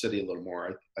learned the city a little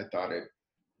more, I thought it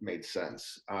made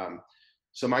sense.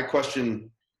 So my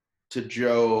question to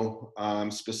Joe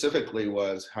specifically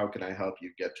was, how can I help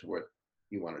you get to what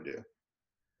you want to do?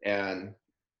 And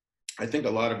I think a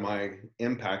lot of my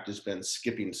impact has been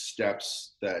skipping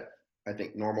steps that I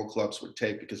think normal clubs would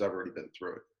take because I've already been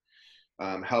through it.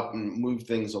 Helping move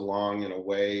things along in a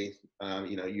way,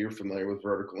 you're familiar with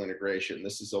vertical integration.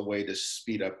 This is a way to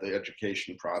speed up the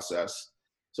education process.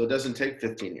 So it doesn't take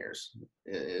 15 years.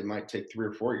 It might take 3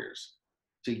 or 4 years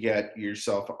to get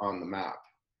yourself on the map.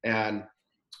 And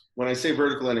when I say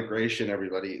vertical integration,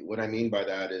 everybody, what I mean by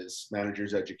that is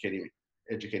managers educating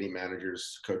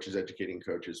managers, coaches educating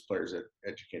coaches, players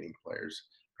educating players,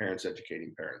 parents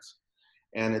educating parents.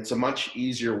 And it's a much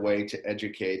easier way to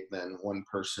educate than one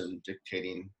person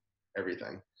dictating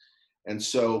everything. And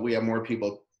so we have more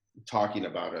people talking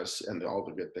about us and all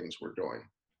the good things we're doing.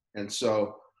 And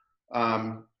so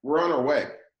we're on our way.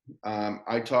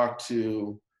 I talk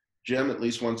to Jim at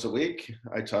least once a week.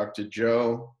 I talk to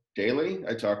Joe daily.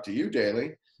 I talk to you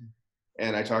daily.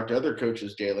 And I talk to other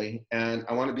coaches daily. And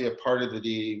I want to be a part of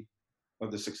the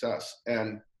success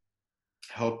and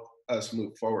help us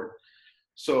move forward.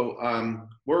 So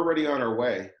we're already on our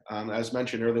way. As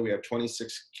mentioned earlier, we have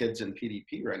 26 kids in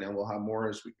PDP right now. We'll have more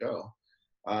as we go.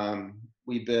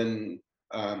 We've been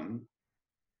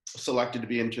selected to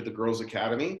be into the Girls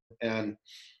Academy. And,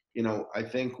 I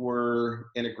think we're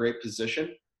in a great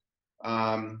position.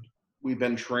 We've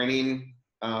been training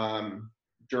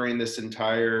during this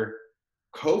entire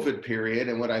COVID period.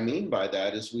 And what I mean by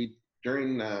that is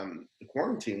during the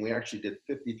quarantine, we actually did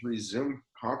 53 Zoom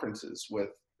conferences with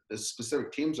the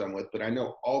specific teams I'm with, but I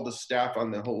know all the staff on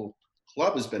the whole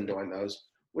club has been doing those,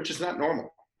 which is not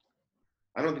normal.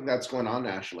 I don't think that's going on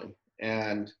nationally.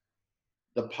 And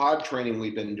the pod training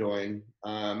we've been doing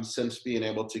since being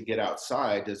able to get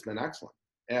outside has been excellent.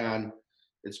 And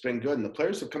it's been good. And the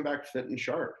players have come back fit and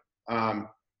sharp.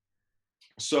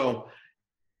 So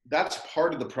that's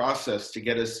part of the process to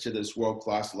get us to this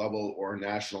world-class level or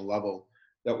national level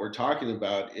that we're talking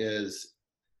about, is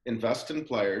invest in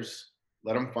players,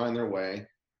 let them find their way,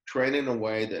 train in a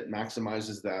way that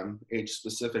maximizes them age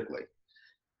specifically,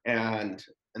 and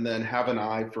then have an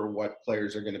eye for what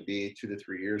players are going to be 2 to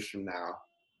 3 years from now.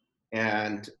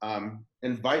 And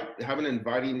have an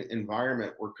inviting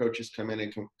environment where coaches come in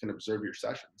and can observe your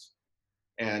sessions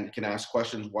and can ask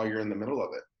questions while you're in the middle of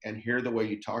it and hear the way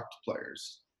you talk to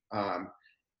players,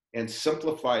 and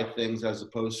simplify things as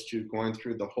opposed to going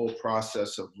through the whole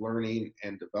process of learning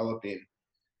and developing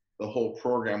the whole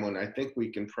program, when I think we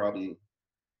can probably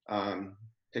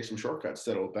take some shortcuts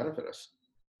that will benefit us.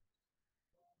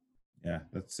 Yeah,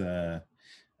 that's I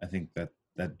think that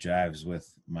jives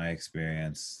with my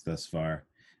experience thus far.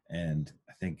 And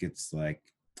I think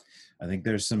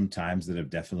there's some times that have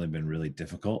definitely been really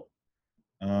difficult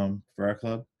for our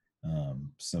club.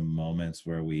 Some moments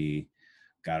where we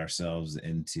got ourselves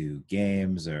into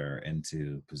games or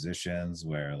into positions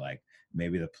where like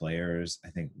maybe the players I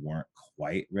think weren't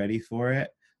quite ready for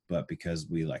it, but because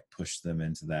we like pushed them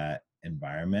into that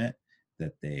environment,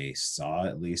 that they saw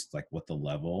at least like what the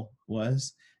level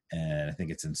was, and I think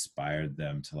it's inspired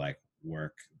them to like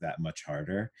work that much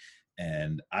harder.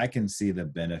 And I can see the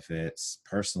benefits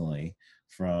personally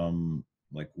from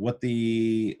like what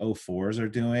the 04s are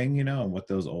doing, you know, and what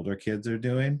those older kids are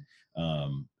doing,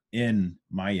 in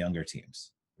my younger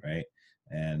teams, right?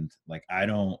 And like I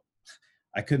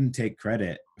couldn't take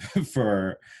credit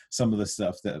for some of the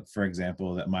stuff that, for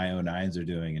example, that my O9s are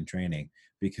doing in training,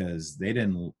 because they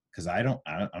didn't, because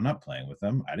I'm not playing with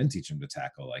them. I didn't teach them to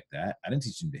tackle like that. I didn't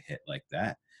teach them to hit like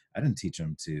that. I didn't teach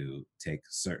them to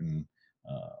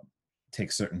uh,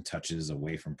 take certain touches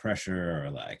away from pressure, or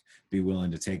like be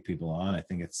willing to take people on. I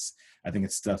think it's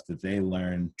stuff that they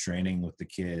learn training with the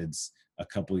kids a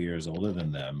couple years older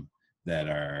than them that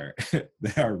are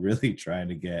that are really trying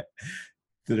to get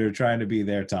that are trying to be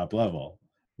their top level,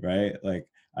 right? Like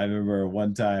I remember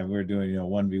one time we were doing, you know,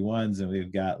 1v1s, and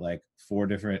we've got like 4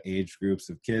 different age groups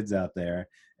of kids out there.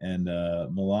 And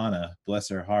Milana, bless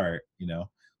her heart, you know,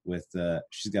 with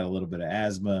she's got a little bit of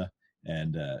asthma,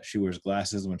 and she wears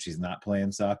glasses when she's not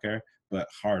playing soccer, but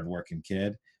hard working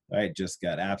kid, right? Just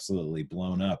got absolutely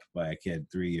blown up by a kid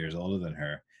 3 years older than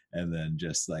her. And then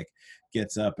just like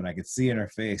gets up, and I could see in her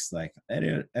face, like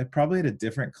probably at a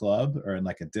different club or in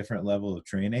like a different level of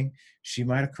training, she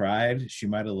might have cried, she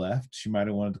might have left, she might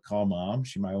have wanted to call mom,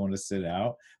 she might want to sit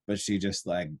out, but she just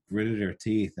like gritted her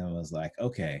teeth and was like,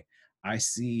 okay, I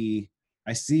see,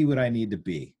 I see what I need to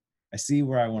be. I see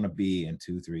where I want to be in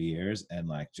 2, 3 years, and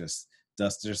like just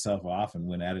dusted herself off and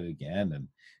went at it again. And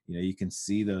you know, you can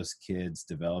see those kids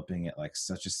developing at like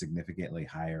such a significantly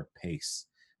higher pace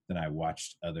than I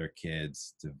watched other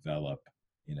kids develop,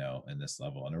 you know, in this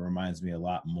level. And it reminds me a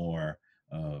lot more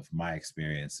of my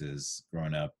experiences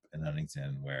growing up in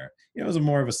Huntington, where, you know, it was a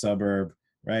more of a suburb,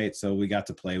 right? So we got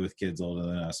to play with kids older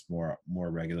than us more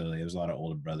regularly. There was a lot of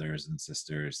older brothers and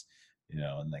sisters, you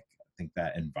know, and like I think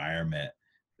that environment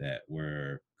that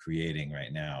we're creating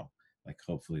right now, like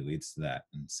hopefully leads to that.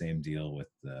 And same deal with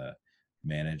the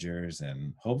managers,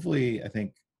 and hopefully I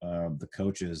think the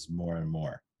coaches more and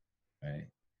more, right?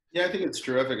 Yeah, I think it's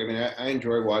terrific. I mean, I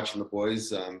enjoy watching the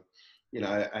boys. You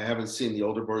know, I haven't seen the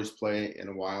older boys play in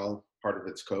a while. Part of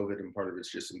it's COVID, and part of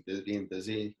it's just being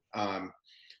busy.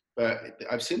 But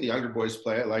I've seen the younger boys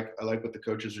play. I like what the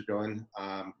coaches are doing,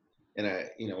 and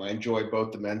you know, I enjoy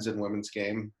both the men's and women's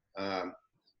game. You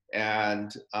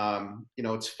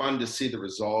know, it's fun to see the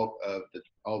result of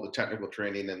all the technical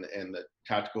training and the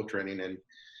tactical training. And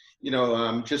you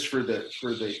know, just for the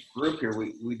group here,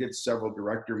 we did several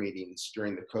director meetings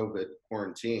during the COVID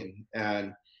quarantine,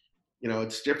 and you know,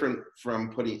 it's different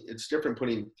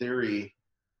putting theory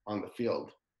on the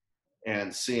field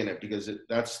and seeing it, because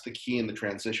that's the key in the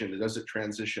transition. Does it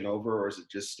transition over, or is it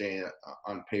just staying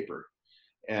on paper?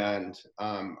 And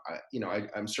you know,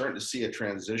 I'm starting to see a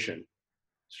transition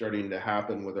starting to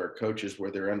happen with our coaches, where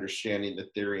they're understanding the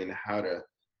theory and how to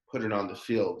put it on the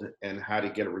field and how to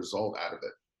get a result out of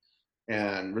it.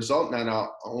 And result not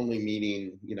only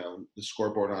meaning, you know, the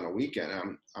scoreboard on a weekend.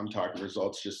 I'm talking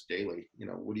results just daily. You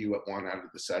know, what do you want out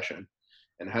of the session,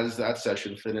 and how does that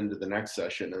session fit into the next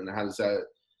session, and how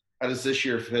does this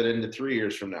year fit into 3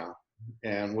 years from now,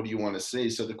 and what do you want to see?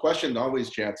 So the question always,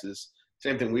 chances,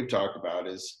 same thing we've talked about,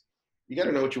 is you got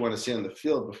to know what you want to see on the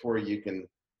field before you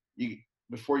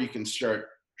can start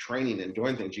training and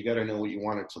doing things. You got to know what you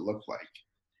want it to look like.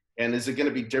 And is it going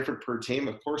to be different per team?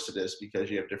 Of course it is, because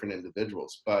you have different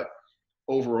individuals. But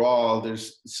overall,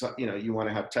 you know, you want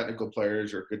to have technical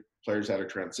players or good players out of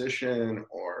transition,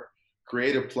 or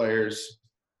creative players.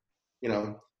 You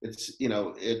know, it's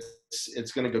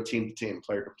going to go team to team,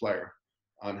 player to player,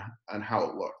 on how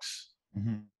it looks.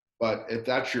 Mm-hmm. But if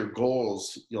that's your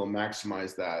goals, you'll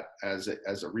maximize that as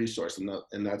a resource,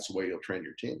 and that's the way you'll train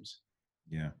your teams.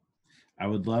 Yeah. I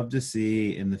would love to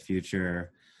see in the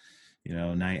future, you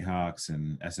know, Nighthawks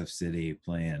and SF City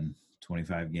playing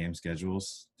 25 game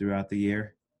schedules throughout the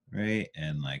year, right?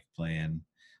 And like playing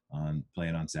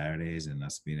on Saturdays, and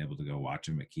us being able to go watch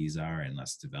them at Kezar, and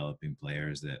us developing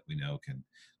players that we know can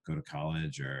go to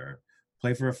college or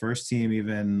play for a first team,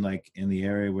 even like in the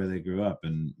area where they grew up,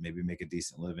 and maybe make a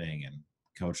decent living and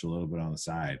coach a little bit on the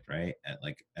side, right? At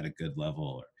a good level,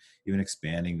 or even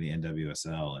expanding the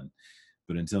NWSL. And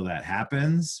but until that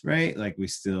happens, right? Like we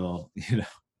still, you know,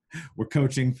 we're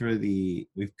coaching for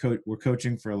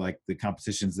like the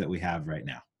competitions that we have right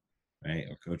now, right?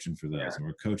 We're coaching for those, Yeah. and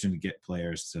we're coaching to get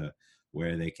players to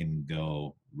where they can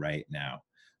go right now.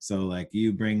 So like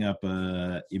you bring up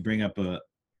a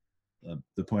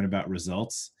the point about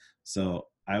results. So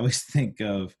I always think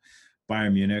of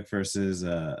Bayern Munich versus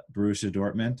Borussia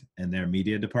Dortmund and their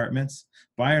media departments.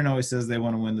 Bayern always says they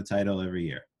want to win the title every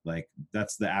year. Like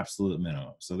that's the absolute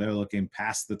minimum. So they're looking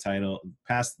past the title,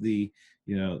 past the,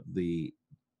 you know, the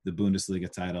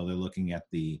Bundesliga title. They're looking at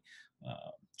the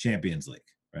Champions League,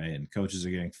 right? And coaches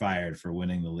are getting fired for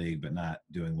winning the league but not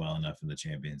doing well enough in the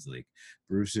Champions League.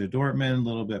 Borussia Dortmund, a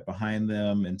little bit behind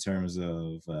them in terms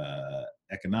of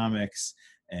economics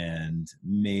and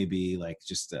maybe like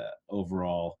just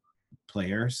overall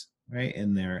players, right,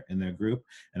 in their group.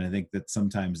 And I think that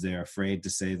sometimes they're afraid to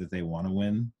say that they want to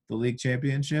win the league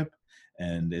championship,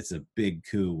 and it's a big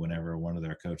coup whenever one of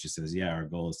their coaches says, yeah, our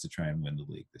goal is to try and win the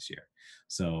league this year.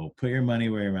 So put your money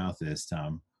where your mouth is,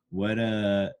 Tom. What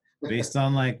based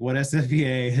on like what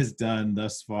SFPA has done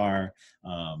thus far,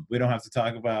 we don't have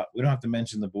to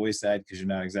mention the boys side because you're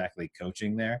not exactly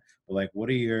coaching there, but like what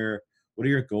are your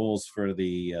goals for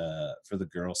the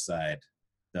girls side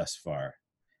thus far,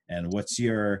 and what's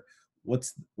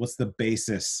the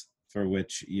basis for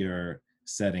which you're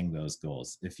setting those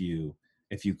goals if you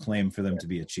claim for them to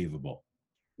be achievable?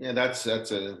 Yeah, that's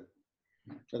a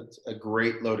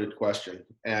great loaded question.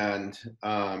 And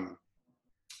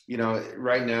you know,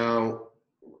 right now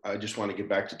I just want to get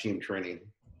back to team training.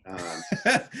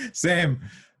 Same.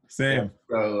 So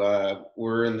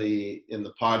we're in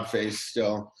the pod phase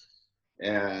still,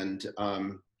 and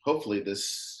hopefully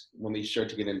when we start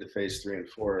to get into phase 3 and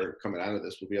 4 coming out of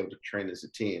this, we'll be able to train as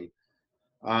a team.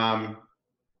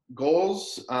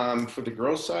 Goals for the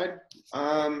girls side,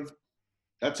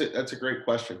 that's a great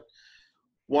question.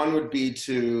 One would be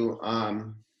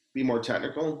to be more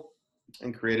technical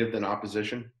and creative than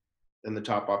the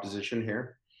top opposition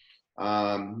here.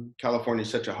 California is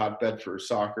such a hotbed for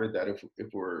soccer that if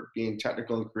we're being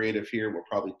technical and creative here, we'll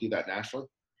probably do that nationally.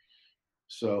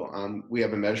 So we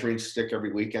have a measuring stick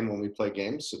every weekend when we play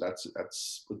games. So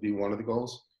that's would be one of the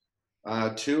goals.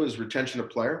 2 is retention of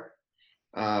player.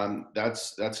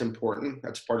 That's important.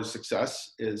 That's part of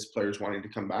success is players wanting to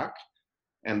come back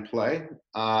and play.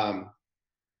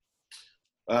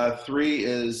 3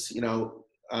 is, you know,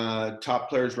 top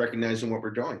players recognizing what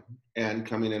we're doing and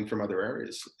coming in from other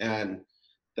areas. And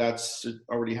that's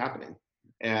already happening.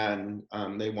 And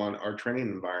they want our training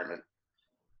environment.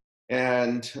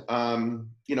 And,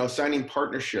 you know, signing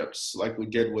partnerships like we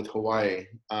did with Hawaii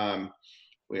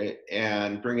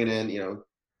and bringing in, you know,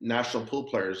 national pool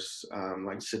players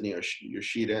like Sydney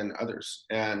Yoshida and others.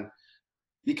 And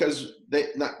because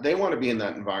they want to be in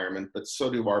that environment, but so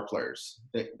do our players.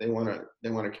 They want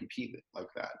to compete like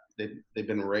that. They've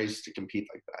been raised to compete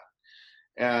like that.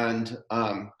 And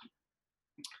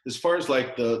as far as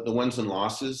like the wins and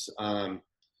losses, you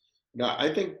know,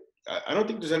 I don't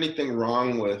think there's anything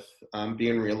wrong with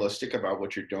being realistic about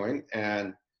what you're doing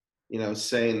and, you know,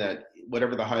 saying that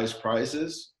whatever the highest prize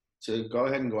is, to go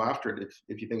ahead and go after it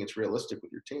if you think it's realistic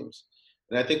with your teams.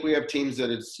 And I think we have teams that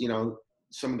it's, you know,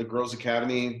 some of the Girls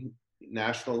Academy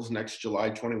Nationals next July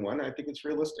 21. I think it's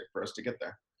realistic for us to get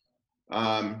there.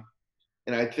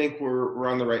 And I think we're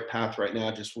on the right path right now,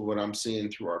 just for what I'm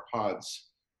seeing through our pods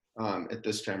at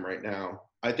this time right now.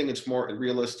 I think it's more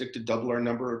realistic to double our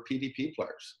number of PDP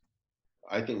players.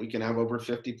 I think we can have over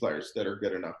 50 players that are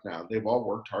good enough now. They've all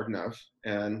worked hard enough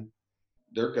and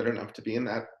they're good enough to be in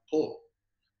that pool.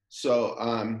 So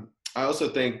I also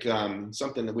think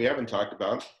something that we haven't talked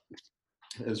about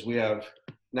is we have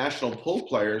national pool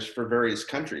players for various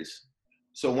countries.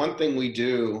 So one thing we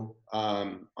do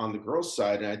on the girls'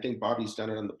 side, and I think Bobby's done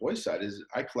it on the boys' side, is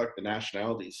I collect the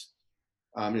nationalities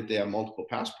if they have multiple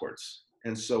passports.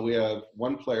 And so we have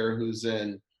one player who's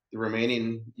in the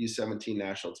remaining U17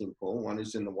 national team pool, one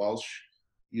who's in the Walsh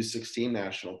U16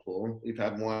 national pool. We've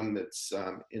had one that's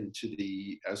into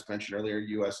the, as mentioned earlier,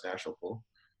 US national pool.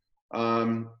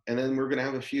 And then we're going to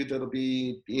have a few that'll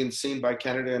be being seen by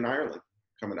Canada and Ireland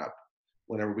coming up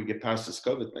whenever we get past this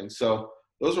COVID thing. So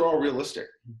those are all realistic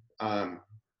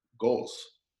goals.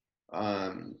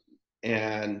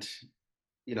 And,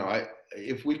 you know,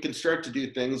 if we can start to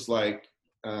do things like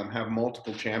have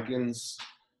multiple champions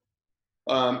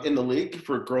in the league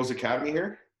for Girls Academy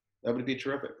here, that would be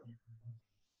terrific.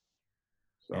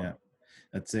 So. Yeah,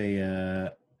 that's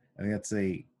I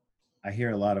think I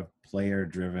hear a lot of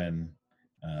player-driven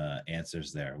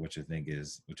answers there, which I think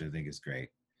is great,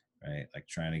 right? Like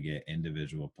trying to get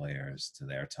individual players to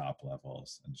their top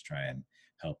levels and just try and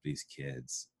help these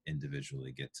kids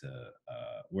individually get to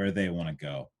where they want to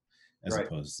go, as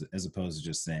opposed to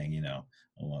just saying, you know,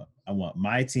 I want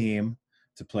my team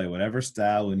to play whatever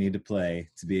style we need to play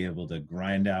to be able to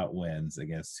grind out wins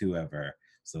against whoever,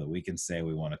 so that we can say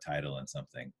we won a title in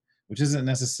something, which isn't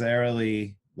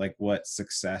necessarily like what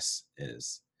success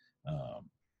is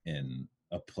in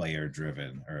a player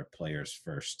driven or a players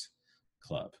first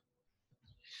club.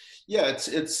 Yeah,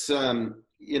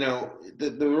 you know,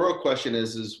 the real question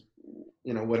is,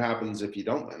 you know, what happens if you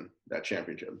don't win that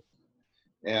championship?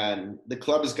 And the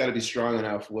club has got to be strong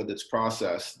enough with its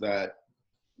process that,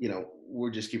 you know, we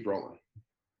just keep rolling.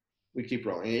 We keep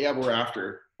rolling. And yeah,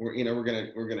 we're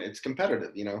gonna. It's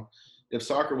competitive. You know, if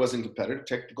soccer wasn't competitive,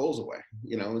 take the goals away.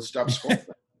 You know, and stop scoring.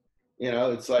 You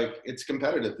know, it's like it's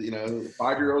competitive. You know, the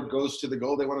 5-year-old goes to the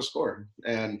goal they want to score,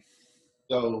 and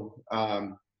so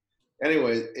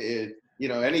anyway, you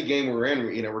know, any game we're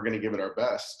in, you know, we're going to give it our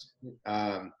best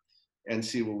and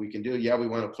see what we can do. Yeah, we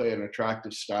want to play an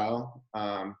attractive style,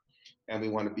 and we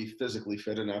want to be physically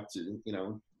fit enough to, you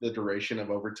know, the duration of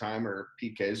overtime or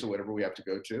PKs or whatever we have to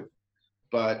go to.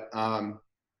 But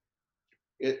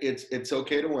it's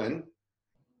okay to win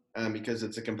because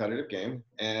it's a competitive game,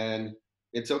 and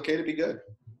it's okay to be good.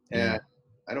 Yeah. And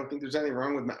I don't think there's anything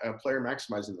wrong with a player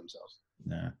maximizing themselves.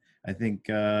 No, I think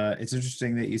it's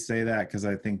interesting that you say that, because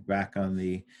I think back on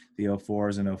the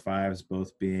 04s and 05s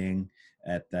both being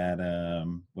at that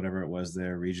whatever it was,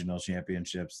 their regional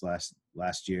championships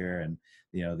last year, and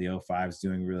you know the 05s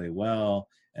doing really well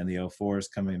and the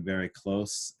 04s coming very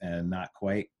close and not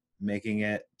quite making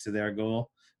it to their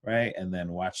goal, right? And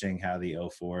then watching how the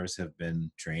 04s have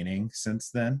been training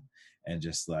since then, and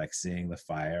just like seeing the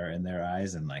fire in their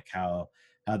eyes, and like how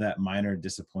that minor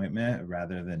disappointment,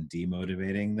 rather than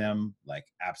demotivating them, like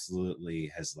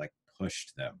absolutely has like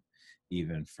pushed them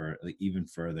even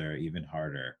further, even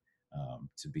harder,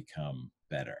 to become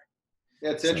better.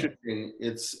 Yeah, it's So interesting.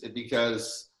 It's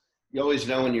because you always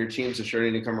know when your teams are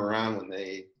starting to come around when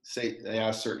they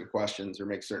ask certain questions or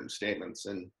make certain statements.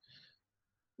 And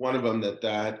one of them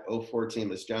that 04 team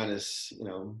has done is, you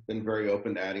know, been very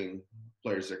open to adding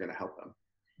players that are going to help them.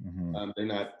 They're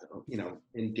not, you know,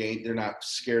 in danger. They're not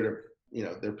scared of, you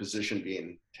know, their position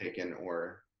being taken,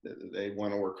 or they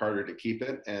want to work harder to keep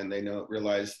it. And they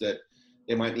realize that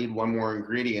they might need one more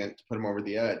ingredient to put them over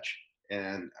the edge.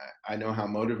 And I know how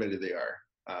motivated they are.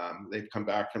 They've come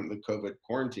back from the COVID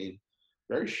quarantine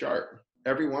very sharp,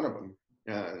 every one of them.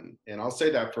 And I'll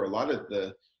say that for a lot of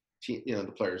the team, you know,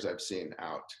 the players I've seen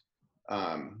out.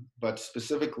 But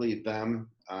specifically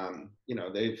them, you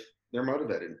know, they're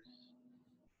motivated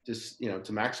just, you know,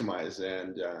 to maximize.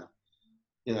 And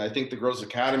you know, I think the Girls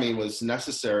Academy was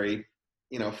necessary,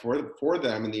 you know, for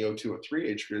them in the 02-03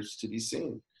 age groups to be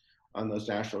seen on those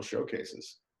national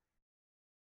showcases.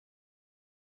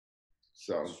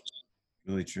 So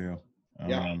really true.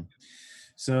 yeah.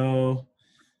 So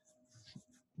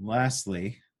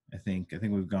lastly, I think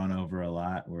we've gone over a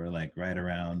lot. We're like right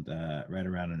around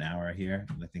an hour here,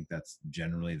 and I think that's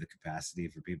generally the capacity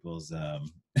for people's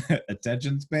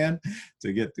attention span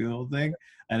to get through the whole thing.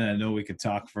 And I know we could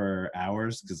talk for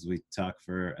hours, because we talk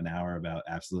for an hour about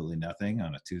absolutely nothing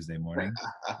on a Tuesday morning,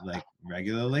 like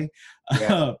regularly.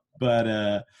 Yeah.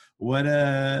 But what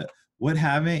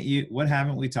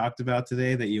haven't we talked about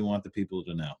today that you want the people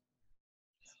to know?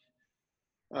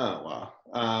 Oh, wow.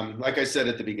 Like I said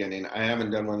at the beginning, I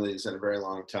haven't done one of these in a very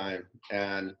long time.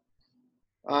 And,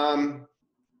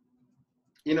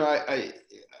 you know, I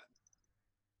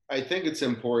think it's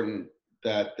important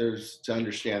that to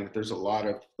understand that there's a lot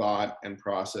of thought and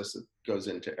process that goes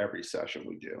into every session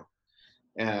we do.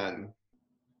 And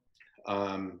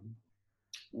um,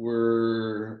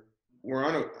 we're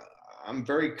I'm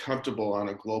very comfortable on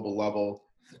a global level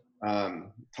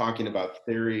talking about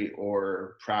theory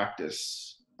or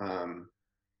practice,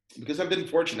 because I've been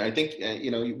fortunate. I think,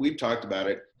 you know, we've talked about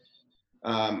it.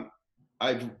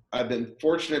 I've been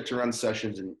fortunate to run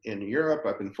sessions in Europe.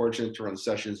 I've been fortunate to run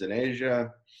sessions in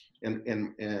Asia,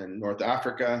 in North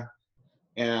Africa,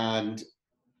 and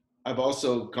I've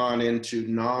also gone into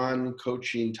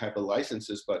non-coaching type of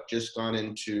licenses, but just gone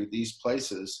into these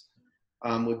places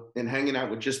and hanging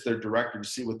out with just their director to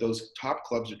see what those top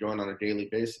clubs are doing on a daily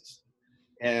basis.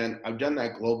 And I've done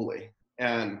that globally.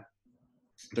 And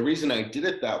the reason I did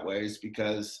it that way is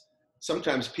because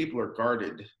sometimes people are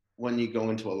guarded when you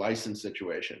go into a license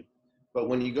situation. But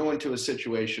when you go into a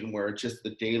situation where it's just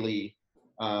the daily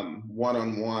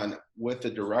one-on-one with the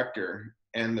director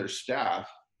and their staff,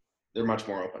 they're much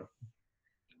more open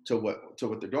to what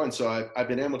they're doing. So I've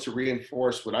been able to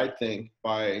reinforce what I think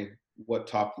by what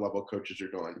top level coaches are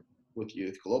doing with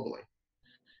youth globally.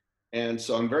 And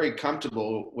so I'm very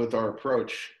comfortable with our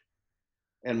approach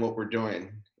and what we're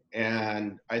doing.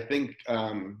 And I think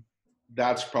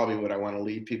that's probably what I want to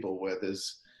leave people with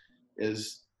is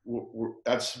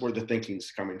that's where the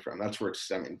thinking's coming from. That's where it's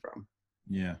stemming from.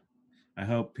 Yeah. I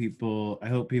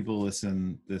hope people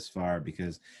listen this far,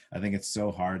 because I think it's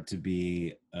so hard to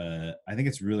be I think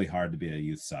it's really hard to be a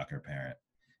youth soccer parent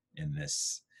in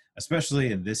this,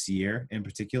 especially in this year in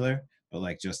particular, but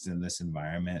like just in this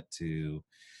environment, to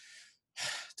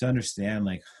understand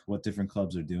like what different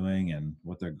clubs are doing and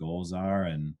what their goals are,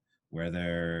 and where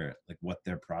they're like what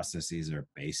their processes are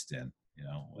based in, you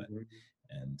know what. Mhm.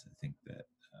 And I think that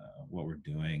what we're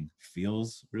doing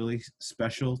feels really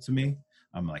special to me.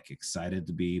 I'm like excited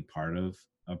to be part of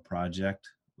a project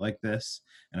like this,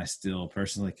 and I still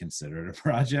personally consider it a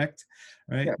project,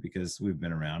 right? Yeah. Because we've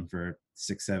been around for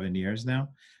 6 7 years now.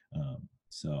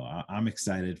 I'm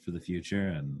excited for the future,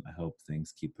 and I hope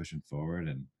things keep pushing forward.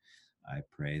 And I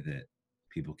pray that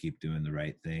people keep doing the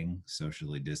right thing,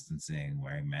 socially distancing,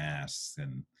 wearing masks,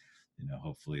 and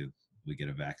hopefully we get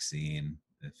a vaccine.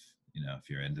 If if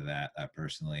you're into that, I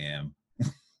personally am.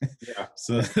 Yeah.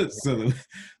 so so that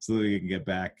we can get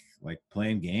back like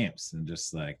playing games, and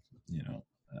just like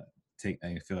take.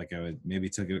 I feel like I would maybe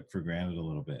took it for granted a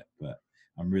little bit, but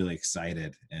I'm really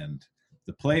excited, and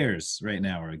the players right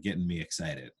now are getting me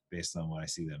excited based on what I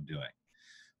see them doing.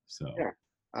 So Yeah.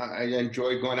 I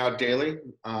enjoy going out daily,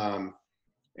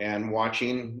 and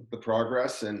watching the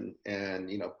progress, and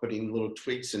putting little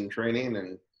tweaks in training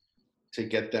and to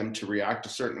get them to react a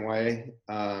certain way.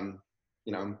 I'm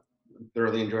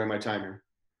thoroughly enjoying my time here.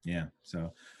 yeah.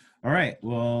 So, all right.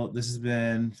 Well, this has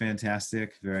been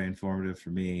fantastic, very informative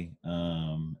for me,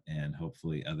 and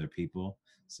hopefully other people.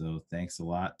 So, thanks a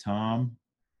lot, Tom.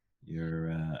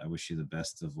 I wish you the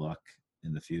best of luck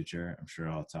in the future. I'm sure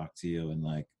I'll talk to you in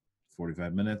like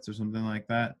 45 minutes or something like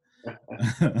that.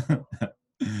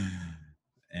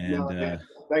 No, and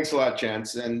thanks a lot,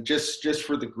 Chance. And just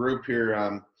for the group here,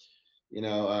 you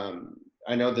know, um,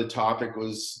 I know the topic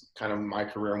was kind of my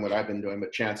career and what I've been doing,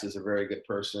 but Chance is a very good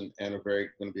person and going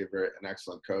to be an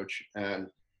excellent coach. And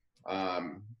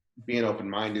um, being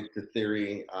open-minded to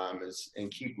theory,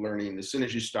 and keep learning. As soon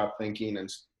as you stop thinking and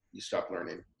you stop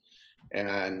learning,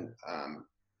 and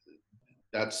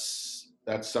that's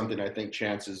something I think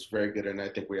Chance is very good. And I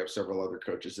think we have several other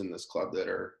coaches in this club that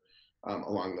are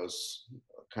along those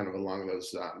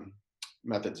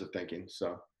methods of thinking.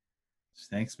 So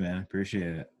thanks, man.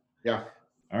 Appreciate it. yeah.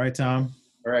 All right, Tom.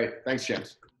 All right. Thanks,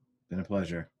 Chance. Been a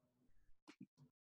pleasure.